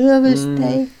 Sure will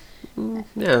stay.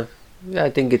 Yeah, I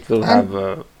think it will have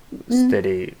a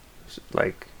steady,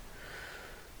 like.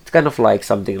 Kind of like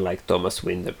something like Thomas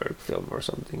Winterberg film or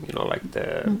something, you know, like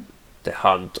the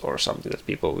Hunt or something that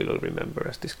people will remember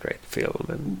as this great film,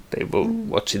 and they will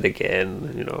watch it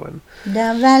again, you know. And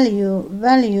the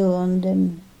value on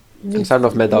them. And Sound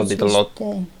of Metal did a lot.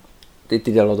 They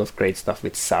did a lot of great stuff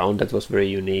with sound that was very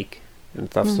unique and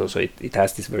stuff. So it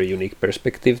has this very unique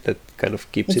perspective that kind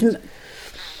of keeps it.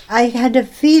 I had a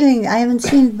feeling, I haven't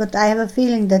seen it, but I have a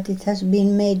feeling that it has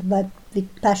been made with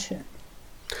passion.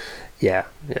 Yeah.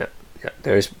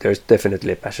 There's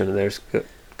definitely a passion there,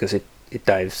 because it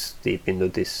dives deep into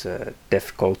this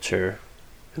deaf culture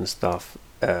and stuff.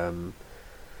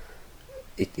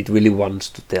 It really wants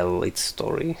to tell its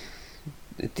story,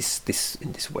 this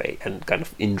in this way, and kind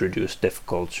of introduce deaf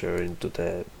culture into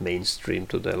the mainstream,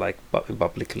 to the like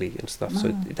publicly and stuff.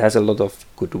 So it has a lot of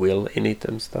goodwill in it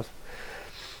and stuff.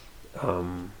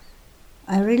 I'm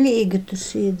really eager to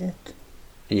see that.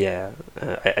 Yeah,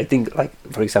 I think, like,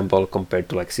 for example, compared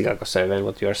to like Chicago 7,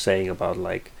 what you are saying about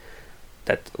like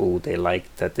that, they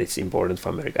like that it's important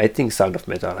for America. I think Sound of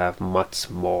Metal have much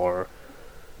more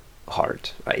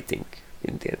heart, I think,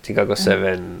 in the end. Chicago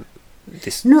 7,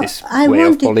 this way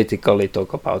of politically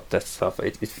talk about that stuff,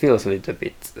 it feels a little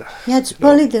bit. Yeah, it's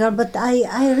political, but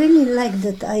I really like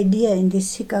that idea in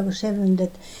this Chicago 7,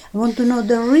 that I want to know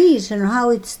the reason, how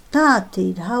it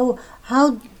started, how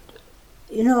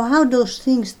you know, how those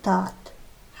things start.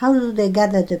 How do they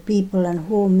gather the people and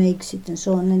who makes it and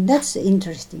so on, and that's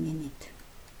interesting in it.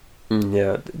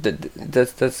 Yeah,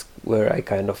 that's where I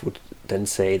kind of would then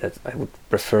say that I would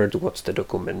prefer to watch the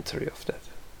documentary of that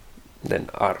than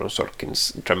Aaron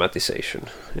Sorkin's dramatization,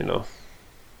 you know.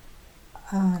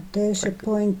 There's a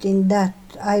point in that.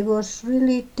 I was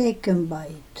really taken by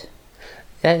it.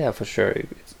 Yeah, for sure.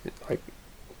 It's like.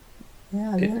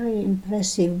 Yeah, very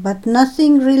impressive, but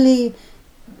nothing really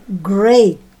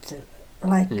great,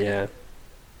 like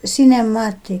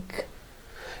cinematic.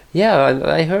 Yeah,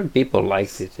 I heard people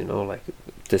liked it, you know, like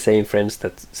the same friends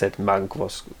that said Mank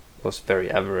was very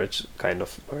average, kind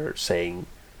of were saying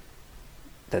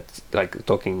that, like,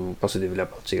 talking positively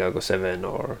about Chicago 7,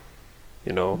 or,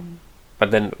 you know.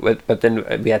 But then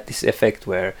we had this effect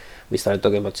where we started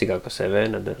talking about Chicago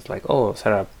 7, and then it's like, oh,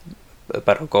 Sarah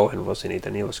Baron Cohen was in it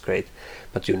and he was great,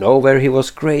 but you know where he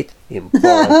was great? In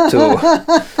Borat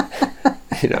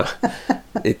 2. you know,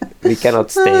 we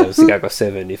cannot stay on Chicago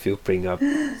 7 if you bring up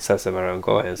Sacha Baron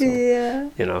Cohen. So,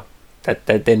 you know, that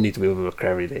then it will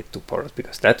gravitate to Borat,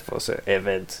 because that was an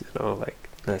event, you know, like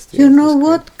last year. You know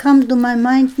what come to my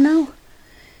mind now?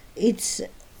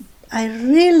 I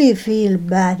really feel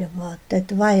bad about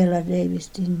that Viola Davis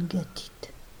didn't get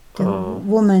it. The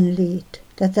woman lead.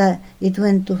 It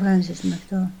went to Frances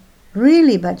McDormand.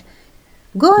 Really bad.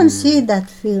 Go and see that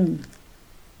film.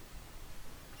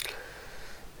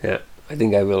 Yeah, I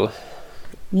think I will.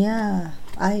 Yeah,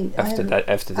 after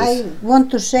this. I want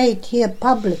to say it here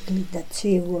publicly that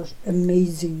she was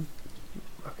amazing.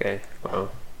 Okay, wow.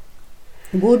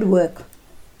 Good work.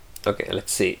 Okay,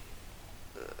 let's see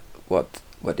what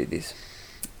it is.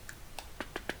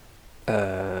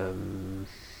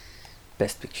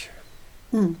 Best Picture.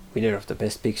 Winner of the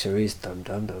Best Picture is dum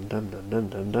dum dum dum dum dum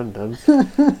dum dum dum.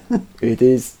 It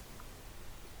is,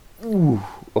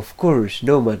 of course,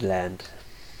 Nomadland.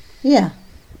 Yeah.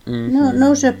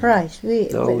 No surprise.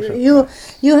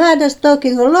 You had us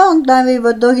talking a long time. We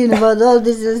were talking about all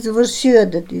this. It was sure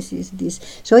that this is this.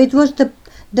 So it was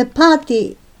the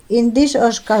party in this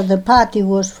Oscar. The party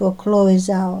was for Chloe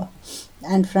Zhao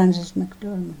and Frances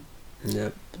McDormand. Yeah.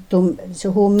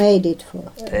 So who made it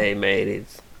for? They made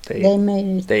it. They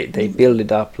made it. They built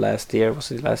it up last year.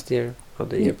 Was it last year or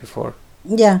the year before?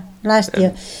 Yeah, last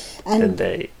year. And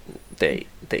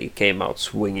they came out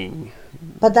swinging.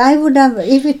 But I would have,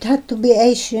 if it had to be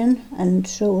Asian and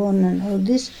so on and all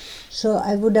this, so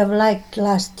I would have liked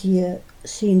last year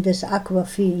seen this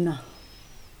Awkwafina.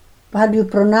 How do you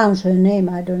pronounce her name?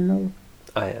 I don't know.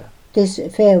 Aya. This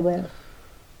Farewell.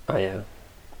 Aya.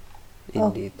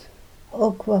 Indeed.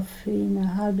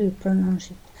 Awkwafina. How do you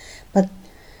pronounce it? But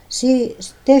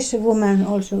there's a woman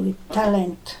also with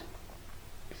talent.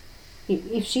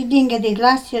 If she didn't get it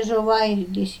last year, so why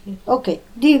this year? Okay,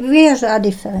 the years are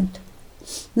different.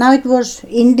 Now it was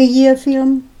indie year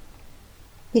film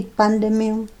with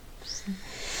pandemic.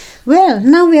 Well,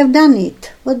 now we have done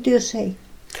it. What do you say?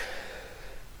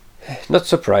 Not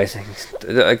surprising.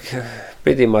 Like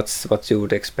pretty much what you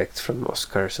would expect from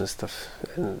Oscars and stuff.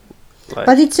 And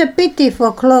but it's a pity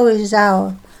for Chloe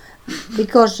Zhao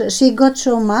because she got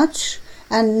so much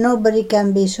and nobody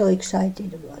can be so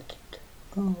excited about it.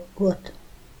 Oh, what?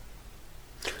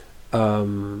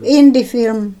 Indie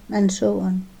film and so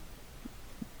on.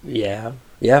 Yeah,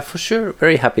 for sure.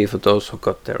 Very happy for those who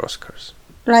got their Oscars.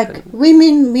 Like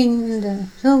women win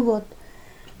so what?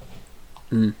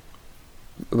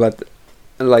 But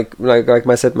like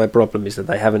I said, my problem is that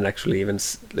I haven't actually even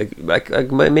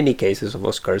like many cases of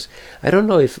Oscars. I don't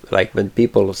know if like when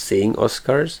people sing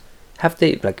Oscars, have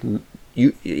they like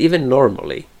you even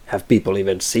normally have people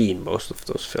even seen most of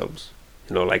those films?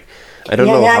 You know, like I don't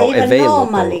know how available.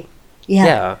 Normally.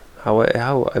 Yeah.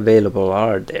 How available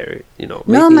are there? You know.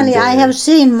 Normally, I have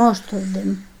seen most of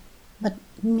them, but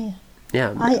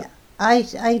yeah.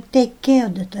 I take care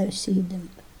that I see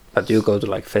them. But you go to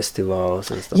like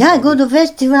festivals and stuff. Yeah, I go to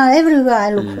festival everywhere.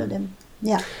 I look for them.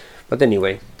 Yeah. But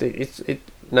anyway, it's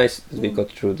nice that we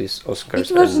got through this Oscars.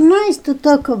 It was nice to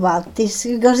talk about this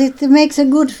because it makes a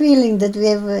good feeling that we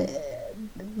have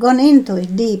gone into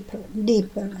it deeper.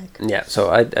 Like. Yeah. So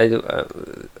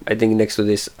I think next to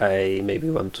this, I maybe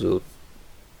want to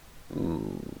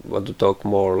talk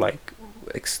more like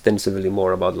extensively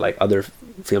more about like other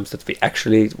films that we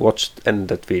actually watched and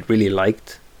that we really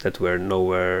liked, that were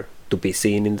nowhere to be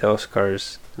seen in the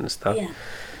Oscars and stuff. Yeah.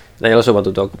 And I also want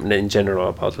to talk in general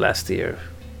about last year,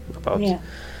 about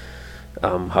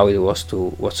how it was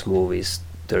to watch movies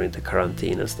during the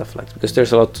quarantine and stuff like that, because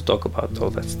there's a lot to talk about all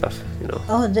that stuff, you know.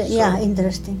 Oh,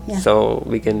 interesting. Yeah. So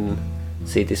we can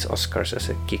see this Oscars as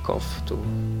a kickoff to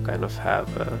kind of have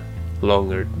a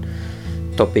longer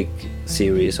topic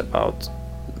series about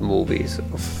movies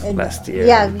of last year.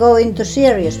 Yeah, go into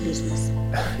serious business.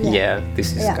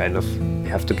 This is kind of, we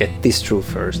have to get this through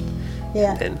first.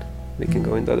 Yeah. Then we can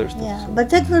go into other stuff. Yeah, but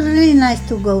that was really nice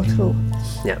to go through.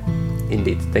 Yeah,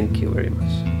 indeed. Thank you very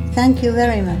much. Thank you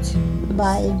very much.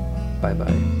 Bye.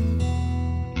 Bye-bye.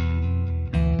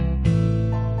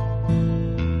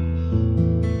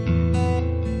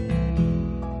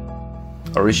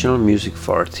 Original music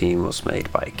for our theme was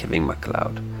made by Kevin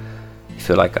MacLeod. If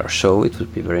you like our show, it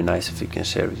would be very nice if you can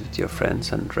share it with your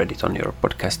friends and read it on your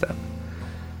podcast app.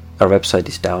 Our website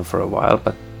is down for a while,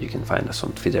 but you can find us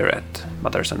on Twitter at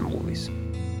Mothers and Movies.